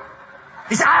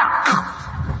 He said,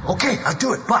 okay, I'll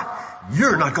do it, but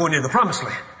you're not going into the promised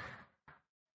land.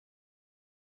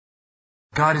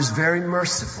 God is very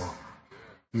merciful.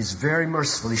 He's very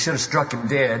merciful. He should have struck him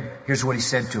dead. Here's what He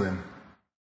said to him.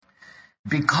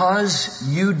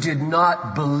 Because you did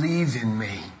not believe in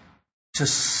me to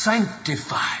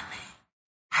sanctify me,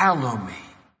 hallow me,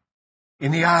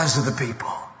 in the eyes of the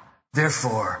people.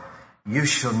 Therefore, you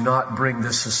shall not bring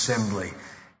this assembly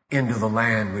into the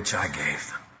land which I gave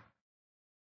them.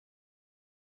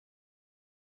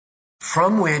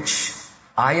 From which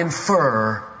I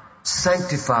infer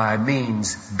sanctify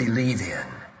means believe in.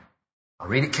 I'll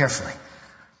read it carefully.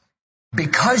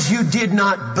 Because you did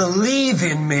not believe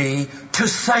in me to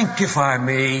sanctify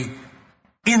me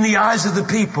in the eyes of the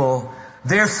people,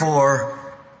 therefore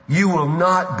you will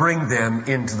not bring them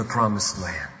into the promised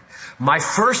land. My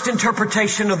first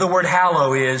interpretation of the word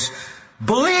hallow is,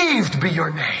 believed be your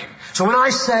name. So when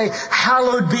I say,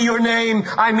 hallowed be your name,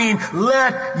 I mean,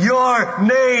 let your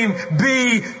name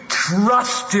be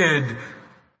trusted.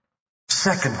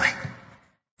 Secondly,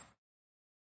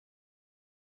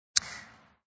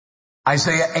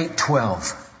 Isaiah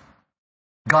 8:12.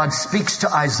 God speaks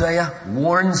to Isaiah,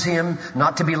 warns him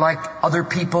not to be like other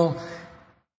people,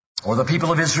 or the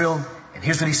people of Israel. And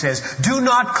here's what he says. Do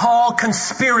not call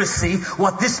conspiracy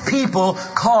what this people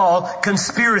call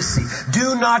conspiracy.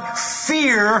 Do not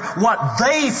fear what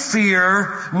they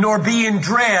fear, nor be in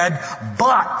dread.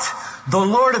 But the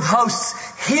Lord of hosts,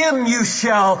 Him you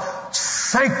shall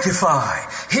sanctify.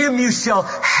 Him you shall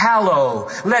hallow.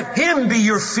 Let Him be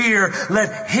your fear.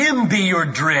 Let Him be your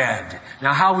dread.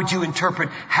 Now how would you interpret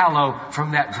hallow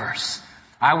from that verse?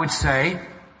 I would say,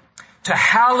 to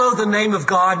hallow the name of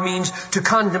God means to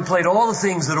contemplate all the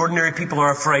things that ordinary people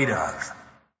are afraid of.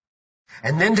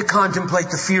 And then to contemplate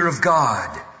the fear of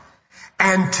God.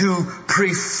 And to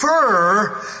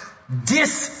prefer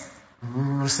I'm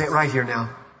going to say it right here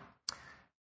now.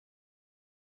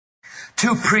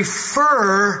 To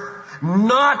prefer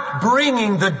not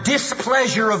bringing the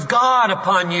displeasure of God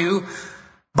upon you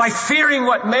by fearing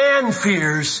what man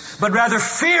fears, but rather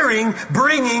fearing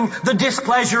bringing the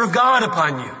displeasure of God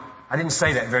upon you. I didn't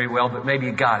say that very well, but maybe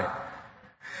you got it.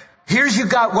 Here's you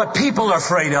got what people are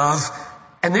afraid of,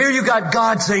 and there you got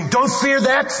God saying, don't fear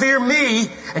that, fear me.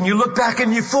 And you look back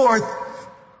and you forth.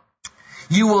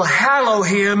 You will hallow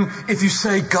Him if you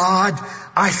say, God,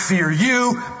 I fear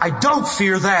you, I don't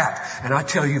fear that. And I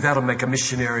tell you, that'll make a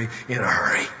missionary in a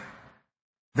hurry.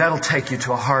 That'll take you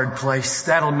to a hard place.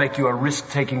 That'll make you a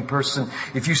risk-taking person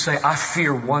if you say, I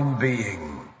fear one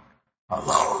being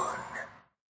alone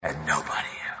and nobody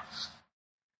else.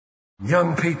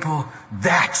 Young people,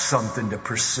 that's something to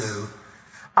pursue.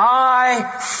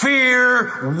 I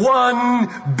fear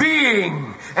one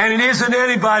being, and it isn't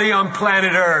anybody on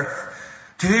planet Earth.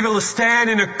 To be able to stand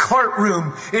in a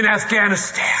courtroom in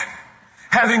Afghanistan,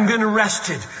 having been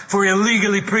arrested for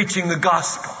illegally preaching the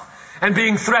gospel and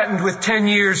being threatened with 10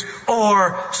 years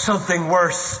or something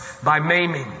worse by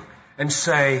maiming, and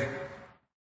say,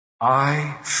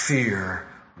 I fear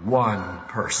one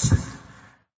person,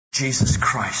 Jesus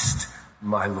Christ,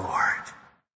 my Lord,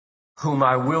 whom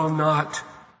I will not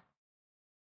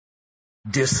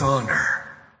dishonor,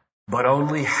 but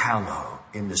only hallow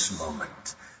in this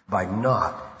moment. by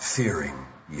not fearing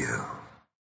you.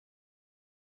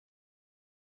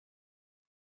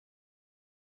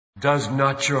 Does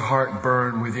not your heart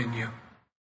burn within you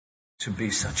to be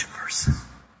such a person?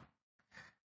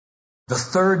 The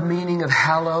third meaning of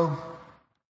hallow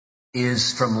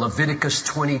is from Leviticus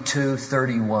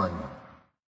 22:31.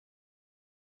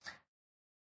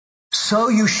 So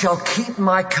you shall keep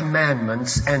my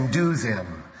commandments and do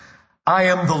them. I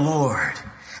am the Lord.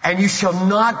 And you shall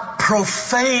not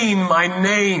profane my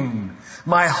name,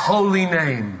 my holy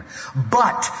name,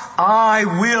 but I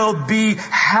will be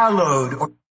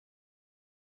hallowed.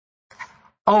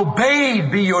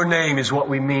 Obeyed be your name is what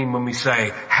we mean when we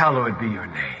say, hallowed be your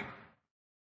name.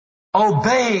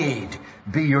 Obeyed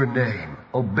be your name.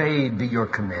 Obeyed be your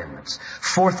commandments.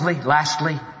 Fourthly,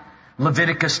 lastly,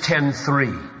 Leviticus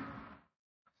 10:3.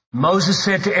 Moses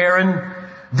said to Aaron,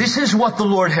 this is what the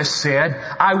Lord has said,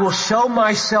 I will show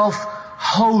myself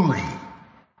holy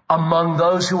among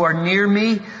those who are near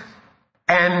me,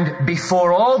 and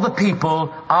before all the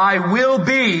people I will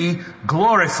be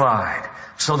glorified.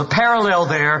 So the parallel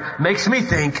there makes me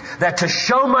think that to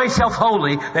show myself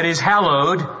holy, that is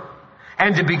hallowed,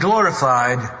 and to be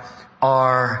glorified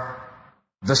are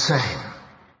the same.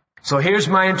 So here's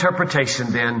my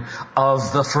interpretation then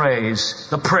of the phrase,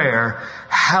 the prayer,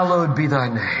 hallowed be thy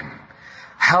name.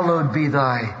 Hallowed be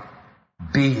thy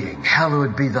being.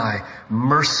 Hallowed be thy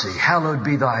mercy. Hallowed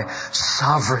be thy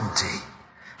sovereignty.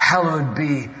 Hallowed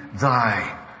be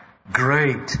thy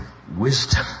great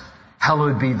wisdom.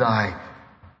 Hallowed be thy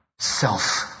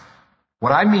self.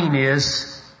 What I mean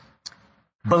is,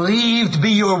 believed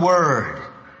be your word.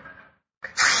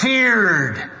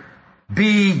 Feared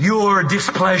be your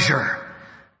displeasure.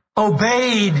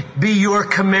 Obeyed be your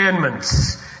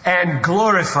commandments. And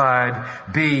glorified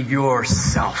be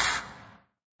yourself.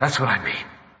 That's what I mean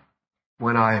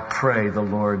when I pray the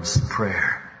Lord's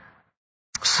Prayer.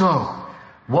 So,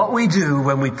 what we do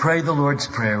when we pray the Lord's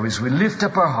Prayer is we lift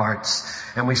up our hearts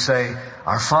and we say,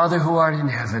 Our Father who art in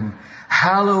heaven,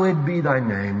 hallowed be thy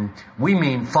name. We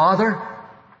mean, Father,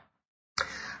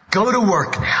 go to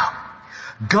work now.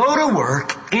 Go to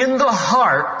work in the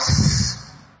hearts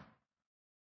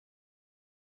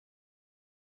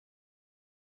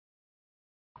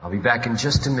I'll be back in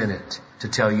just a minute to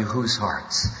tell you whose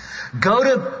hearts. Go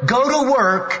to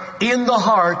work in the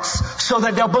hearts so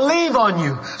that they'll believe on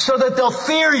you, so that they'll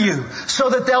fear you, so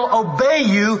that they'll obey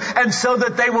you, and so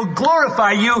that they will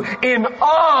glorify you in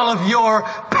all of your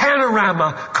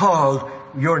panorama called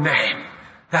your name.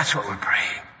 That's what we're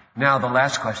praying. Now the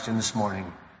last question this morning.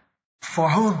 For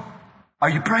whom are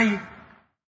you praying?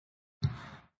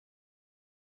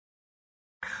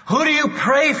 Who do you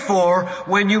pray for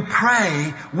when you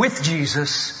pray with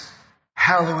Jesus,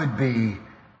 hallowed be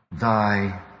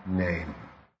thy name?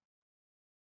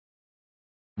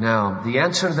 Now, the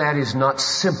answer to that is not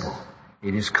simple.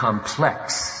 It is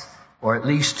complex, or at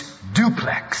least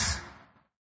duplex.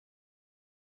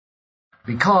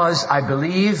 Because I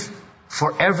believe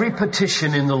for every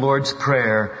petition in the Lord's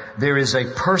Prayer, there is a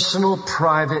personal,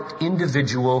 private,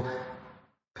 individual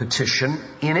petition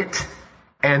in it,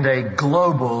 and a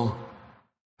global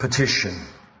petition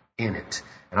in it.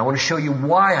 And I want to show you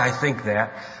why I think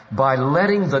that by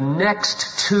letting the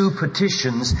next two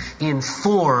petitions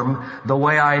inform the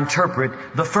way I interpret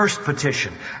the first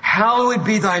petition. Hallowed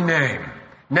be thy name.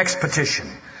 Next petition.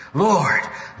 Lord,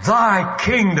 thy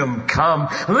kingdom come.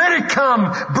 Let it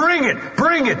come. Bring it,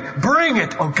 bring it, bring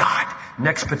it, oh God.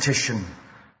 Next petition.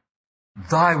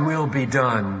 Thy will be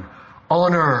done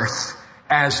on earth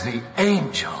as the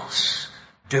angels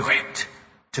do it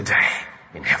today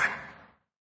in heaven.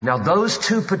 Now those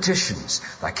two petitions,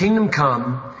 thy kingdom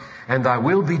come and thy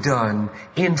will be done,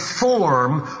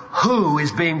 inform who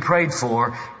is being prayed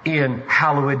for in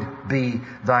hallowed be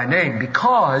thy name.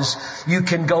 Because you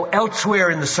can go elsewhere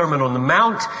in the Sermon on the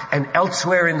Mount and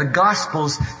elsewhere in the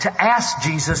Gospels to ask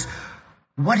Jesus,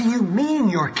 what do you mean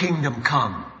your kingdom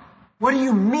come? What do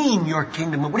you mean your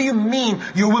kingdom? What do you mean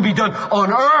your will be done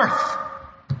on earth?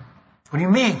 What do you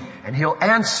mean? And he'll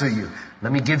answer you.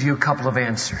 Let me give you a couple of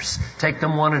answers. Take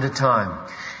them one at a time.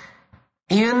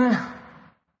 In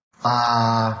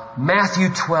Matthew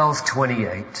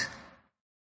 12:28,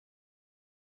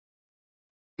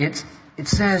 it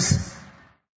says,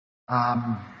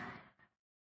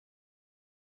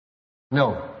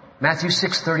 Matthew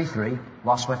 6:33.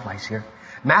 Lost my place here.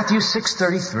 Matthew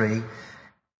 6:33.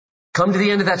 Come to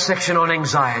the end of that section on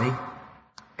anxiety,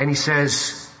 and he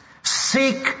says,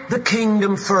 seek the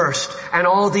kingdom first, and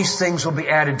all these things will be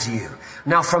added to you.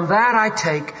 Now from that I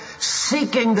take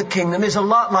seeking the kingdom is a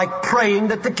lot like praying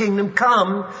that the kingdom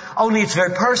come, only it's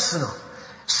very personal.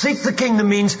 Seek the kingdom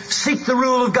means seek the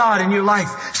rule of God in your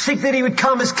life. Seek that He would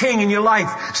come as King in your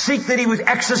life. Seek that He would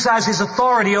exercise His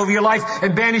authority over your life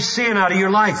and banish sin out of your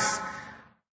life.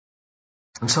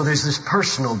 And so there's this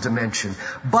personal dimension.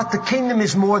 But the kingdom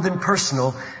is more than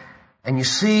personal. And you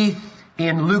see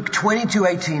in Luke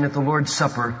 22:18 at the Lord's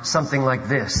Supper something like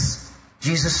this.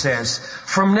 Jesus says,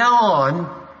 "From now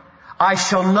on, I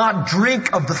shall not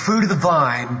drink of the fruit of the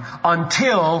vine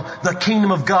until the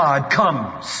kingdom of God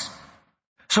comes."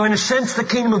 So in a sense, the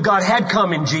kingdom of God had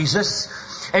come in Jesus,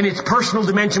 and its personal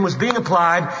dimension was being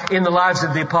applied in the lives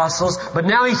of the apostles. But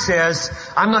now He says,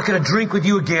 I'm not going to drink with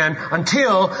you again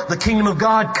until the kingdom of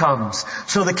God comes.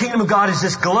 So the kingdom of God is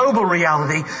this global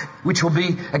reality which will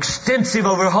be extensive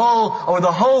over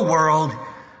the whole world,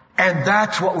 and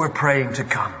that's what we're praying to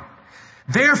come.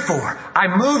 Therefore, I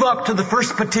move up to the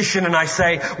first petition and I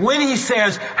say, when He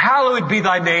says, "Hallowed be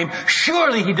Thy name,"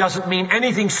 surely He doesn't mean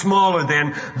anything smaller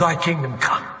than Thy kingdom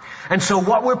come. And so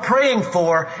what we're praying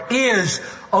for is,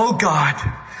 oh God,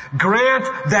 grant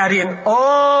that in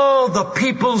all the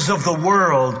peoples of the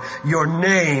world, Your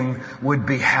name would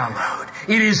be hallowed.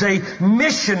 It is a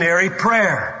missionary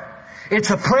prayer.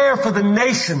 It's a prayer for the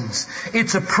nations.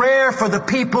 It's a prayer for the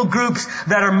people groups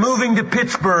that are moving to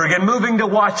Pittsburgh and moving to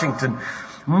Washington.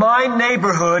 My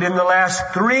neighborhood in the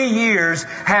last 3 years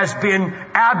has been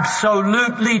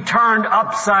absolutely turned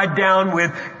upside down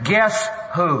with, guess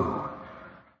who?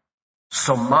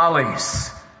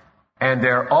 Somalis. And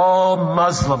they're all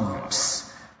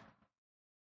Muslims.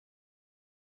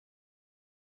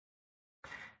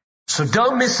 So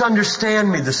don't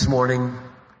misunderstand me this morning.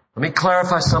 Let me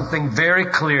clarify something very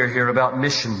clear here about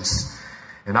missions.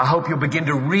 And I hope you'll begin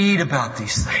to read about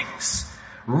these things.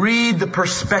 Read the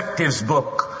Perspectives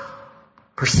book.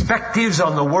 Perspectives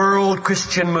on the World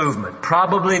Christian Movement.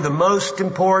 Probably the most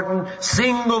important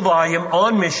single volume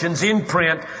on missions in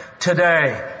print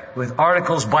today, with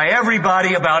articles by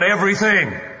everybody about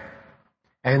everything.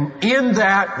 And in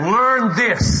that, learn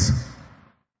this.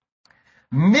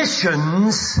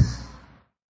 Missions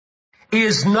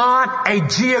is not a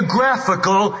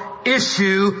geographical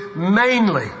issue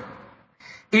mainly.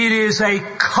 It is a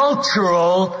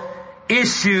cultural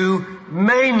issue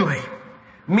mainly.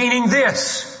 Meaning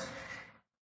this,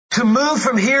 to move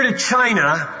from here to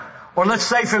China, or let's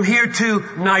say from here to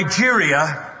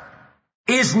Nigeria,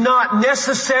 is not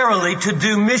necessarily to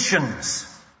do missions.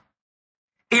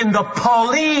 In the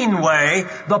Pauline way,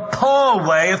 the Paul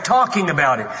way of talking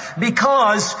about it.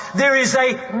 Because there is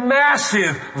a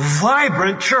massive,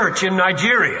 vibrant church in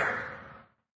Nigeria.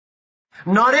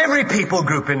 Not every people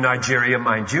group in Nigeria,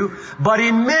 mind you, but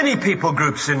in many people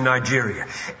groups in Nigeria.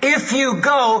 If you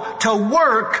go to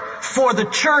work for the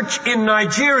church in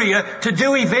Nigeria to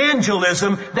do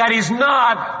evangelism, that is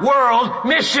not world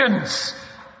missions,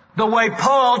 the way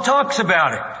Paul talks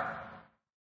about it.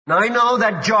 Now I know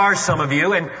that jars some of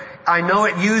you, and I know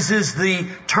it uses the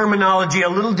terminology a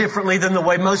little differently than the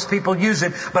way most people use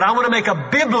it, but I want to make a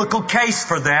biblical case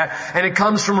for that, and it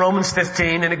comes from Romans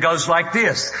 15, and it goes like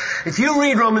this. If you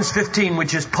read Romans 15,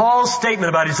 which is Paul's statement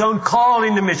about his own call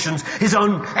into missions, his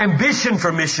own ambition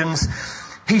for missions,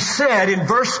 he said in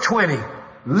verse 20,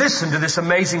 listen to this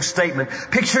amazing statement.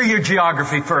 Picture your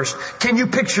geography first. Can you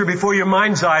picture before your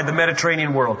mind's eye the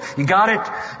Mediterranean world? You got it?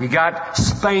 You got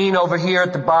Spain over here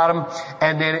at the bottom,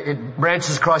 and then it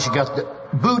branches across. You got the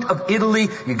boot of Italy.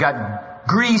 You got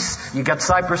Greece. You got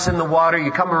Cyprus in the water.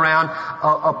 You come around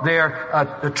up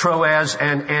there, Troas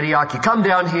and Antioch. You come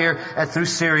down here through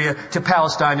Syria to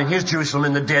Palestine, and here's Jerusalem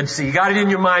in the Dead Sea. You got it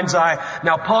in your mind's eye.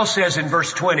 Now Paul says in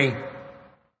verse 20,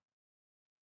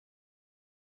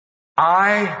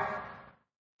 I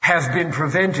have been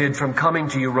prevented from coming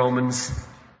to you, Romans,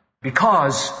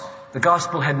 because the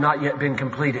gospel had not yet been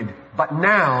completed. But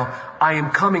now I am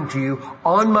coming to you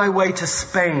on my way to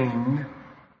Spain,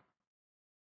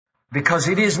 because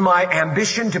it is my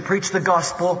ambition to preach the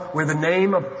gospel where the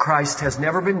name of Christ has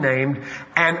never been named.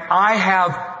 And I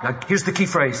have, now here's the key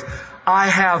phrase, I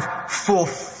have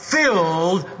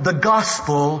fulfilled the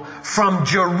gospel from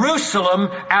Jerusalem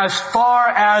as far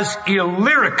as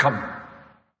Illyricum.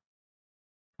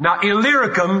 Now,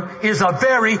 Illyricum is a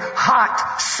very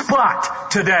hot spot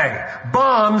today.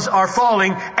 Bombs are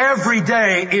falling every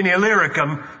day in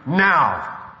Illyricum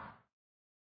now.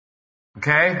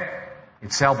 Okay?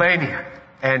 It's Albania.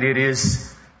 And it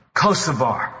is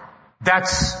Kosovo.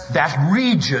 That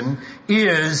region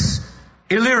is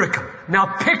Illyricum.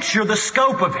 Now picture the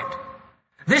scope of it.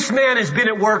 This man has been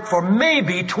at work for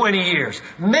maybe 20 years.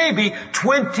 Maybe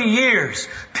 20 years.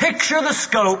 Picture the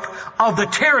scope of the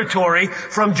territory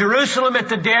from Jerusalem at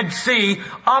the Dead Sea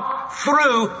up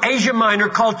through Asia Minor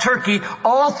called Turkey,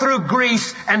 all through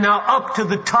Greece, and now up to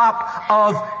the top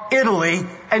of Italy.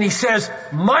 And he says,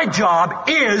 my job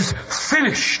is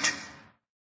finished.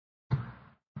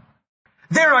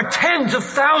 There are tens of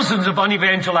thousands of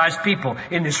unevangelized people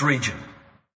in this region.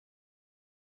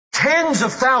 Tens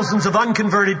of thousands of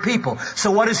unconverted people.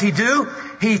 So what does he do?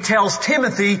 He tells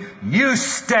Timothy, you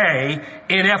stay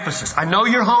in Ephesus. I know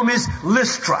your home is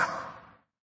Lystra.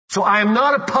 So I am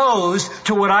not opposed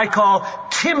to what I call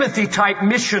Timothy-type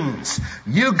missions.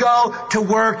 You go to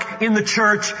work in the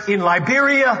church in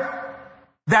Liberia.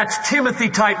 That's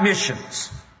Timothy-type missions.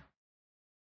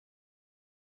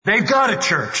 They've got a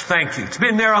church, thank you. It's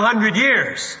been there 100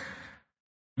 years.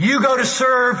 You go to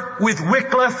serve with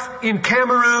Wycliffe in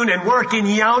Cameroon and work in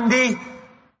Yaoundé.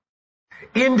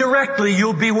 Indirectly,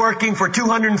 you'll be working for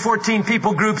 214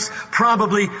 people groups,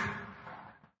 probably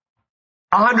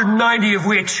 190 of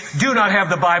which do not have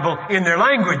the Bible in their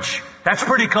language. That's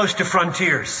pretty close to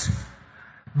frontiers.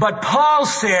 But Paul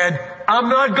said, I'm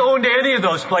not going to any of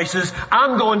those places.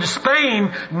 I'm going to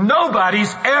Spain.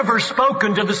 Nobody's ever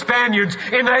spoken to the Spaniards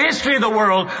in the history of the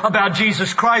world about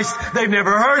Jesus Christ. They've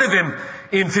never heard of Him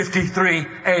in 53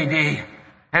 AD.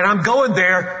 And I'm going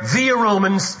there via Rome,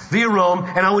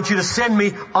 and I want you to send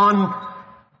me on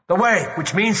the way,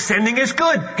 which means sending is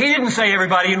good. He didn't say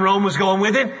everybody in Rome was going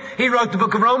with him. He wrote the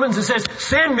book of Romans and says,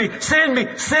 send me, send me,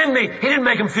 send me. He didn't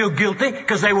make them feel guilty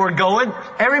because they weren't going.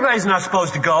 Everybody's not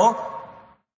supposed to go.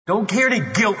 Don't hear any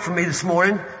guilt from me this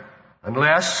morning,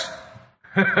 unless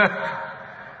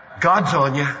God's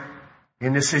on you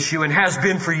in this issue and has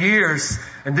been for years,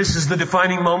 and this is the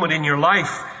defining moment in your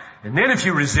life. And then if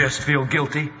you resist, feel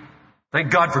guilty.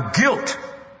 Thank God for guilt.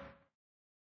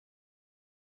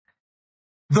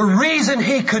 The reason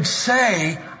he could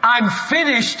say, I'm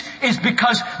finished, is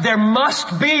because there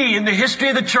must be in the history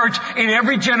of the church in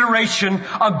every generation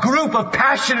a group of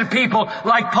passionate people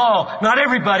like Paul. Not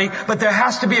everybody, but there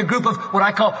has to be a group of what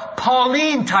I call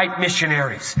Pauline-type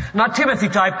missionaries. Not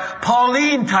Timothy-type,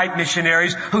 Pauline-type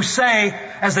missionaries who say,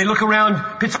 as they look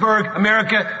around Pittsburgh,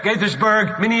 America,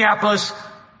 Gaithersburg, Minneapolis,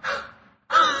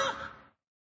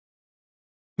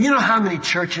 you know how many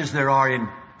churches there are in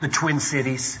the Twin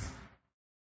Cities?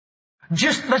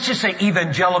 Let's just say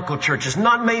evangelical churches,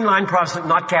 not mainline Protestant,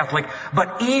 not Catholic,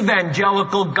 but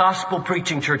evangelical gospel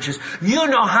preaching churches. You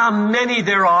know how many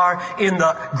there are in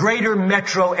the greater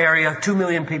metro area, 2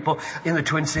 million people in the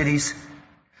Twin Cities?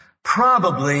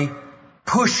 Probably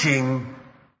pushing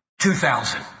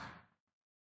 2,000.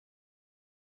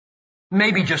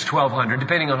 Maybe just 1,200,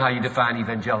 depending on how you define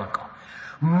evangelical.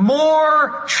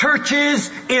 More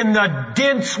churches in the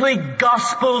densely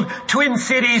gospeled Twin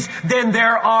Cities than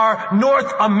there are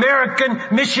North American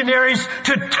missionaries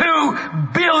to 2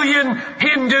 billion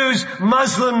Hindus,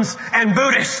 Muslims, and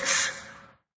Buddhists.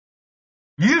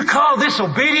 You call this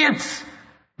obedience?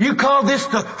 You call this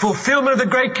the fulfillment of the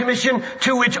Great Commission,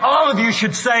 to which all of you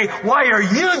should say, why are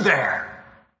you there,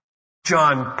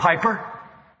 John Piper?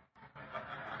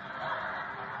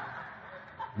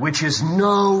 Which is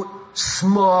no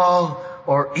small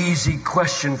or easy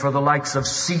question for the likes of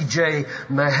C.J.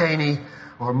 Mahaney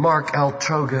or Mark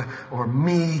Altroga or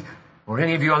me or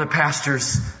any of you other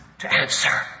pastors to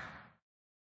answer.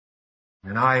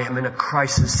 And I am in a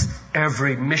crisis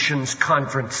every missions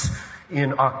conference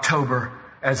in October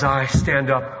as I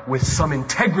stand up with some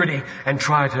integrity and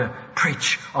try to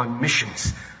preach on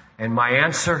missions. And my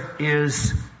answer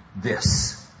is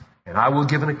this, and I will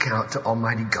give an account to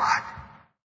Almighty God.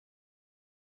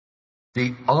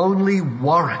 The only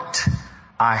warrant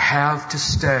I have to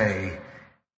stay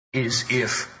is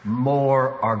if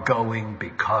more are going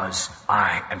because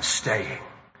I am staying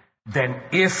than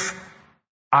if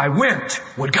I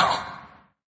would go.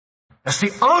 That's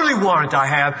the only warrant I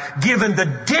have, given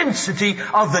the density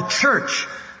of the church.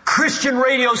 Christian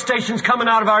radio stations coming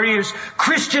out of our ears,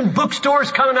 Christian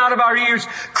bookstores coming out of our ears,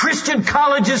 Christian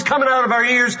colleges coming out of our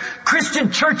ears,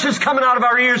 Christian churches coming out of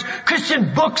our ears,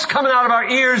 Christian books coming out of our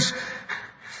ears.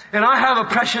 And I have a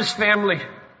precious family,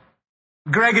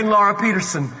 Greg and Laura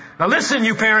Peterson. Now listen,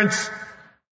 you parents,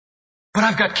 but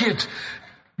I've got kids.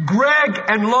 Greg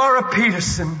and Laura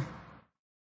Peterson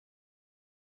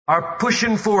are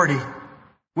pushing 40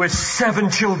 with 7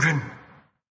 children.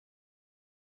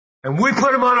 And we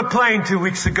put them on a plane 2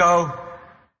 weeks ago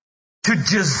to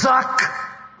Jazak,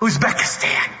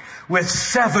 Uzbekistan, with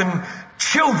 7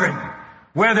 children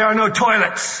where there are no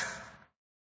toilets.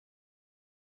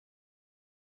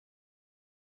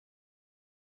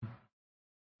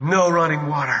 no running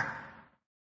water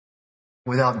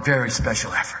without very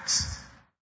special efforts.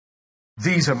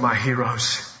 These are my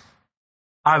heroes.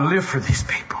 I live for these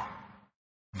people.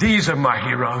 These are my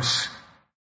heroes.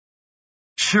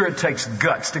 Sure, it takes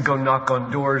guts to go knock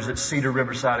on doors at Cedar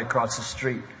Riverside across the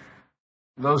street.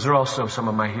 Those are also some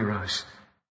of my heroes.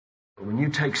 But when you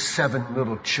take 7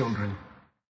 little children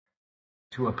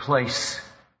to a place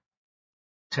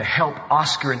to help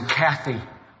Oscar and Kathy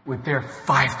with their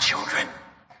 5 children,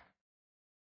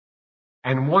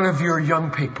 and one of your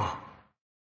young people,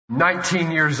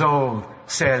 19 years old,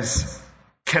 says,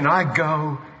 "Can I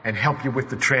go and help you with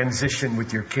the transition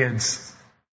with your kids?"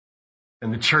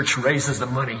 And the church raises the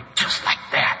money just like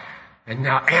that. And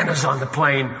now Anna's on the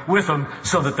plane with them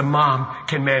so that the mom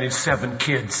can manage 7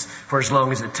 kids for as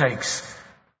long as it takes.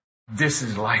 This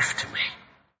is life to me.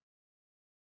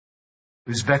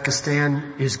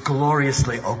 Uzbekistan is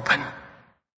gloriously open.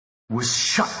 Was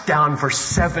shut down for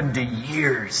 70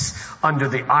 years under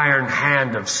the iron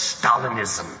hand of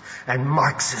Stalinism and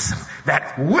Marxism.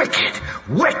 That wicked,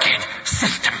 wicked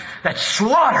system that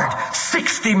slaughtered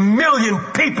 60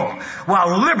 million people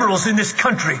while liberals in this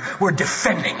country were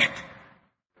defending it.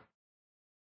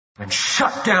 And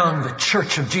shut down the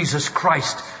Church of Jesus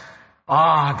Christ.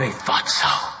 They thought so.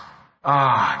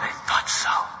 They thought so.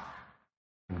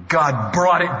 God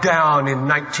brought it down in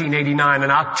 1989,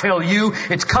 and I'll tell you,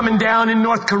 it's coming down in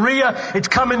North Korea, it's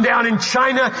coming down in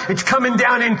China, it's coming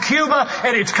down in Cuba,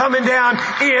 and it's coming down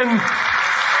in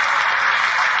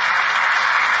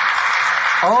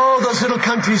all those little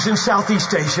countries in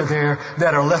Southeast Asia there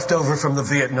that are left over from the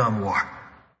Vietnam War.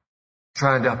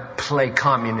 Trying to play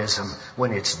communism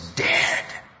when it's dead.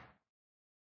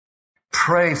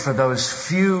 Pray for those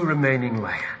few remaining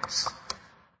lands.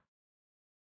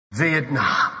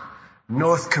 Vietnam,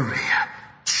 North Korea,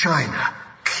 China,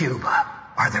 Cuba.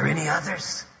 Are there any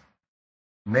others?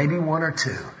 Maybe 1 or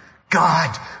 2.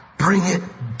 God, bring it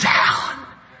down.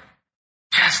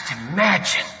 Just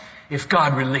imagine if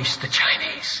God released the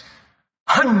Chinese.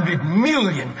 100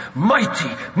 million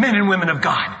mighty men and women of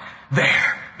God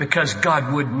there, because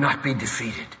God would not be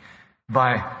defeated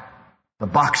by the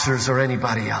Boxers or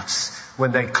anybody else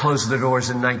when they closed the doors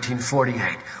in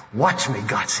 1948. Watch me,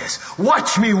 God says.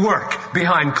 Watch me work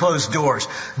behind closed doors.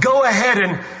 Go ahead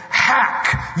and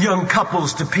hack young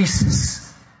couples to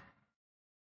pieces.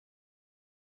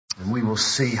 And we will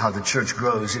see how the church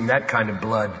grows in that kind of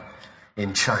blood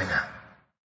in China.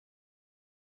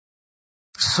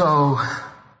 So,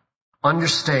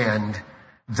 understand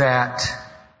that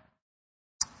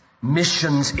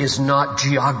missions is not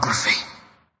geography.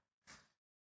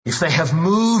 If they have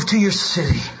moved to your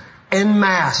city en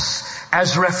masse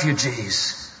as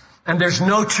refugees, and there's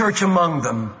no church among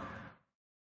them,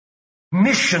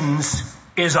 missions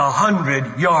is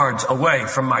 100 yards away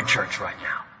from my church right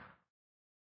now.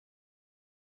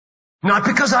 Not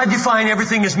because I define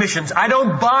everything as missions. I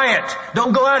don't buy it.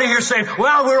 Don't go out of here saying,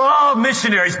 well, we're all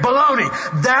missionaries. Baloney.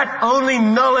 That only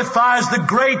nullifies the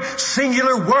great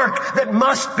singular work that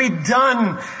must be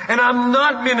done. And I'm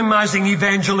not minimizing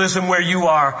evangelism where you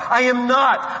are. I am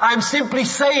not. I'm simply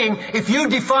saying, if you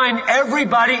define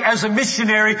everybody as a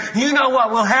missionary, you know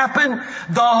what will happen?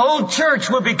 The whole church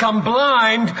will become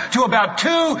blind to about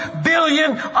 2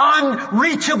 billion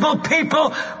unreachable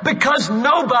people because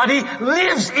nobody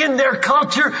lives in their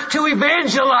culture to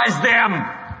evangelize them.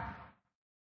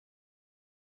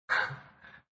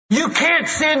 You can't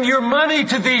send your money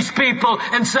to these people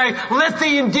and say, let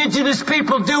the indigenous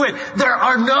people do it. There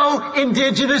are no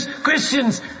indigenous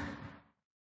Christians.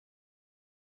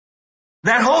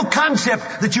 That whole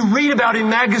concept that you read about in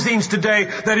magazines today,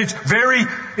 that it's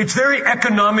very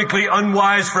economically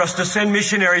unwise for us to send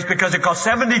missionaries because it costs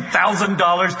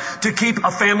 $70,000 to keep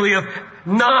a family of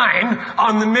 9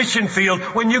 on the mission field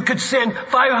when you could send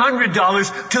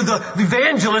 $500 to the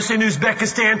evangelists in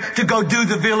Uzbekistan to go do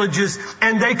the villages,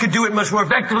 and they could do it much more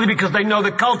effectively because they know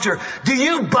the culture. Do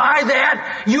you buy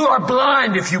that? You are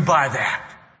blind if you buy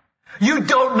that. You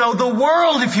don't know the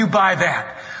world if you buy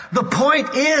that. The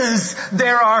point is,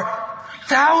 there are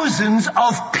thousands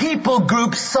of people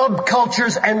groups,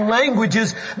 subcultures, and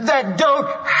languages that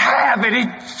don't have any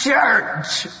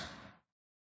church.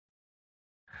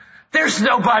 There's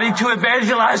nobody to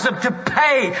evangelize them to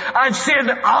pay. I'd send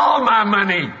all my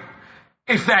money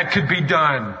if that could be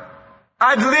done.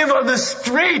 I'd live on the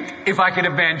street if I could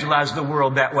evangelize the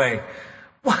world that way.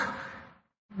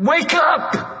 Wake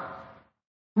up!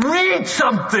 Read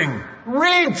something.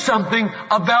 Read something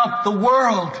about the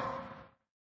world.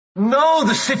 Know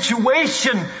the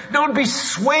situation. Don't be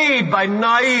swayed by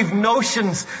naive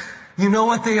notions. You know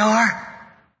what they are?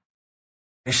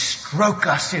 They stroke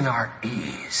us in our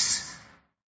ease.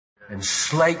 and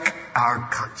slake our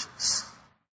conscience.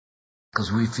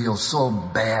 Because we feel so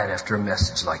bad after a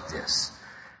message like this.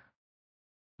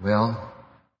 Well,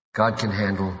 God can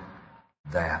handle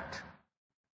that.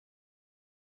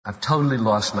 I've totally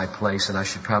lost my place and I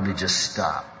should probably just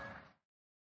stop.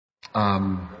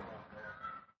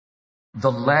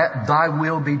 Thy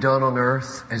will be done on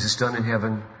earth as it's done in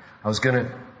heaven. I was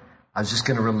just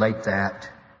gonna relate that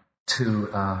to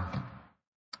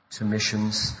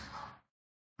missions.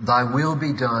 Thy will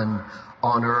be done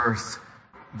on earth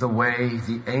the way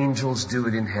the angels do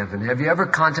it in heaven. Have you ever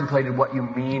contemplated what you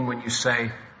mean when you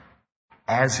say,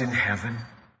 as in heaven?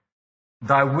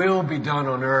 Thy will be done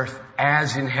on earth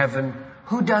as in heaven.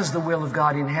 Who does the will of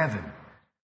God in heaven?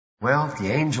 Well,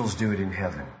 the angels do it in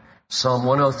heaven. Psalm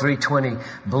 103:20,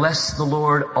 bless the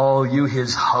Lord, all you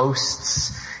His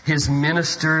hosts, His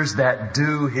ministers that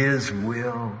do His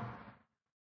will.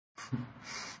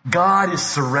 God is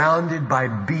surrounded by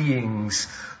beings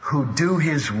who do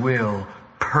His will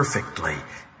perfectly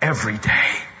every day.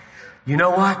 You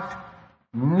know what?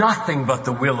 Nothing but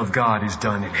the will of God is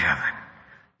done in heaven.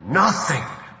 Nothing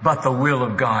but the will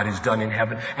of God is done in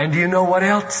heaven. And do you know what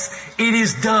else? It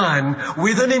is done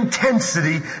with an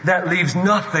intensity that leaves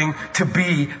nothing to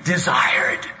be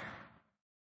desired.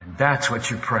 And that's what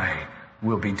you pray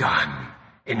will be done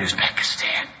in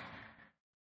Uzbekistan.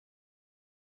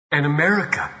 And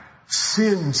America,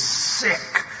 sin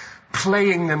sick,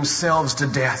 playing themselves to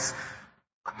death.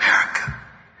 America,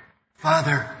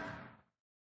 Father,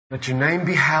 let your name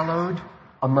be hallowed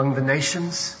among the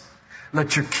nations.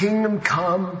 Let your kingdom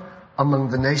come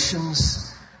among the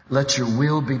nations. Let your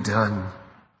will be done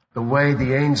the way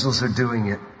the angels are doing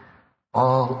it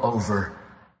all over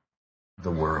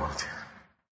the world.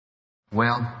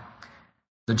 Well,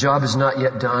 the job is not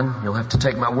yet done. You'll have to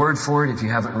take my word for it if you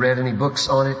haven't read any books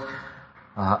on it.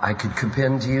 I could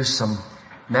append to you some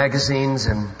magazines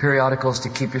and periodicals to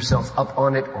keep yourself up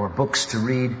on it or books to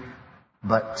read.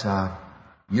 But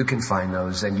you can find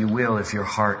those, and you will if your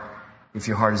heart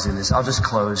is in this. I'll just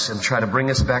close and try to bring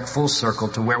us back full circle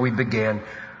to where we began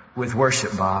with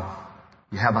worship, Bob.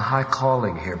 You have a high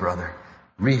calling here, brother.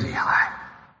 Really high.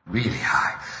 Really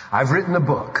high. I've written a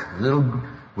book.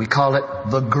 We call it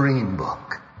The Green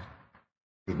Book.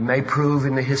 It may prove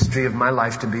in the history of my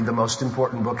life to be the most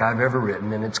important book I've ever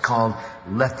written, and it's called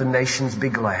Let the Nations Be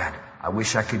Glad. I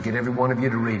wish I could get every one of you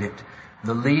to read it.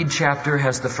 The lead chapter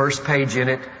has the first page in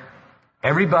it.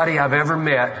 Everybody I've ever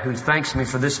met who thanks me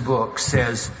for this book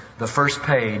says the first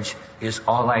page is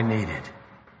all I needed.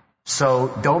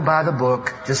 So don't buy the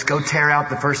book. Just go tear out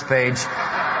the first page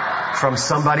from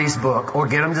somebody's book or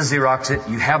get them to Xerox it.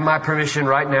 You have my permission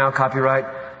right now, copyright,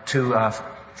 to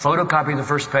photocopy the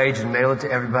first page and mail it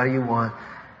to everybody you want.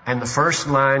 And the first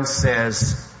line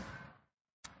says,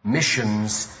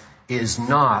 missions is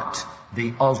not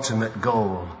the ultimate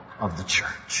goal of the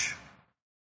church.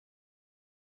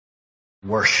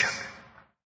 Worship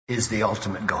is the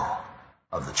ultimate goal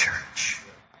of the church.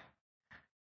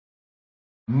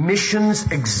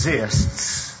 Missions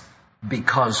exists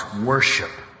because worship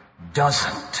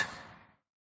doesn't.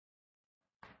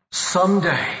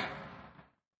 Someday,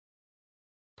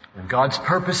 when God's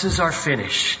purposes are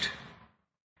finished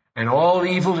and all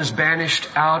evil is banished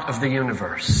out of the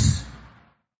universe,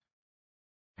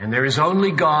 and there is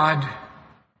only God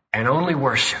and only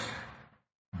worship,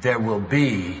 there will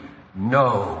be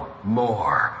no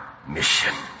more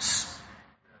missions.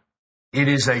 It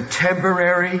is a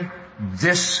temporary,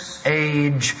 this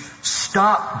age,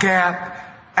 stopgap,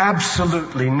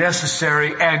 absolutely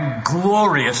necessary and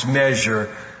glorious measure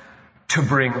to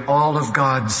bring all of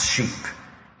God's sheep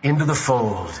into the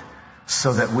fold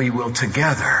so that we will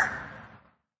together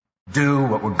do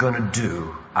what we're going to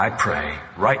do, I pray,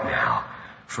 right now,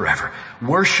 forever.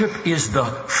 Worship is the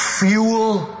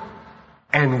fuel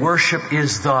and worship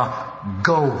is the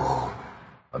goal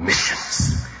of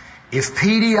missions. If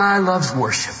PDI loves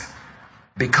worship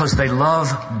because they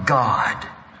love God,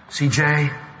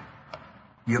 CJ,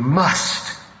 you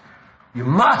must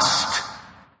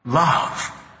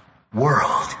love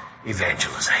world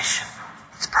evangelization.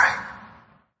 Let's pray.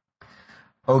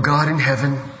 Oh God in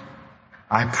heaven,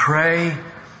 I pray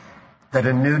that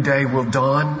a new day will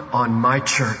dawn on my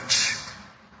church,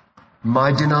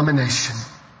 my denomination,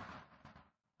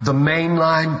 the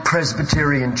mainline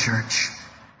Presbyterian Church,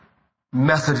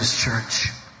 Methodist Church,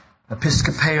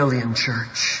 Episcopalian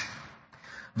Church,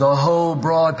 the whole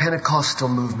broad Pentecostal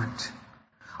movement.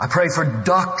 I pray for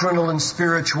doctrinal and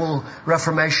spiritual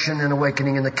reformation and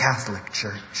awakening in the Catholic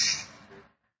Church.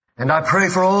 And I pray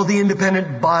for all the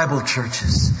independent Bible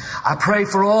churches. I pray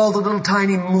for all the little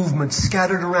tiny movements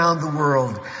scattered around the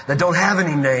world that don't have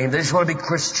any name. They just want to be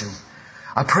Christian.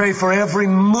 I pray for every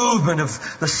movement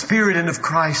of the Spirit and of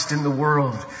Christ in the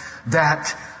world,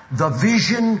 that the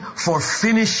vision for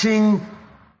finishing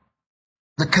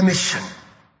the commission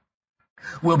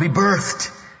will be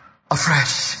birthed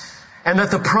afresh, and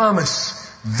that the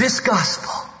promise, this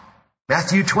gospel,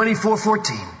 Matthew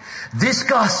 24:14, this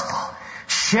gospel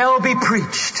shall be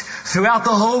preached throughout the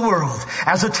whole world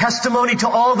as a testimony to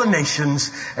all the nations,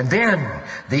 and then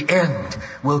the end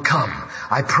will come.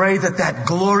 I pray that that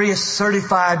glorious,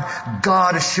 certified,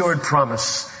 God-assured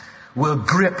promise will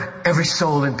grip every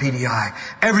soul in PDI,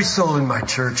 every soul in my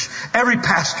church, every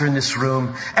pastor in this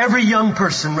room, every young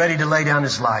person ready to lay down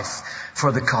his life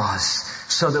for the cause,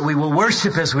 so that we will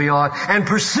worship as we ought and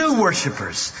pursue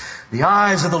worshipers. The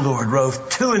eyes of the Lord rove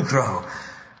to and fro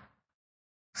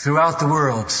throughout the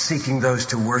world, seeking those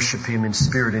to worship Him in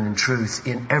spirit and in truth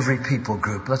in every people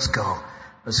group. Let's go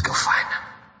find them.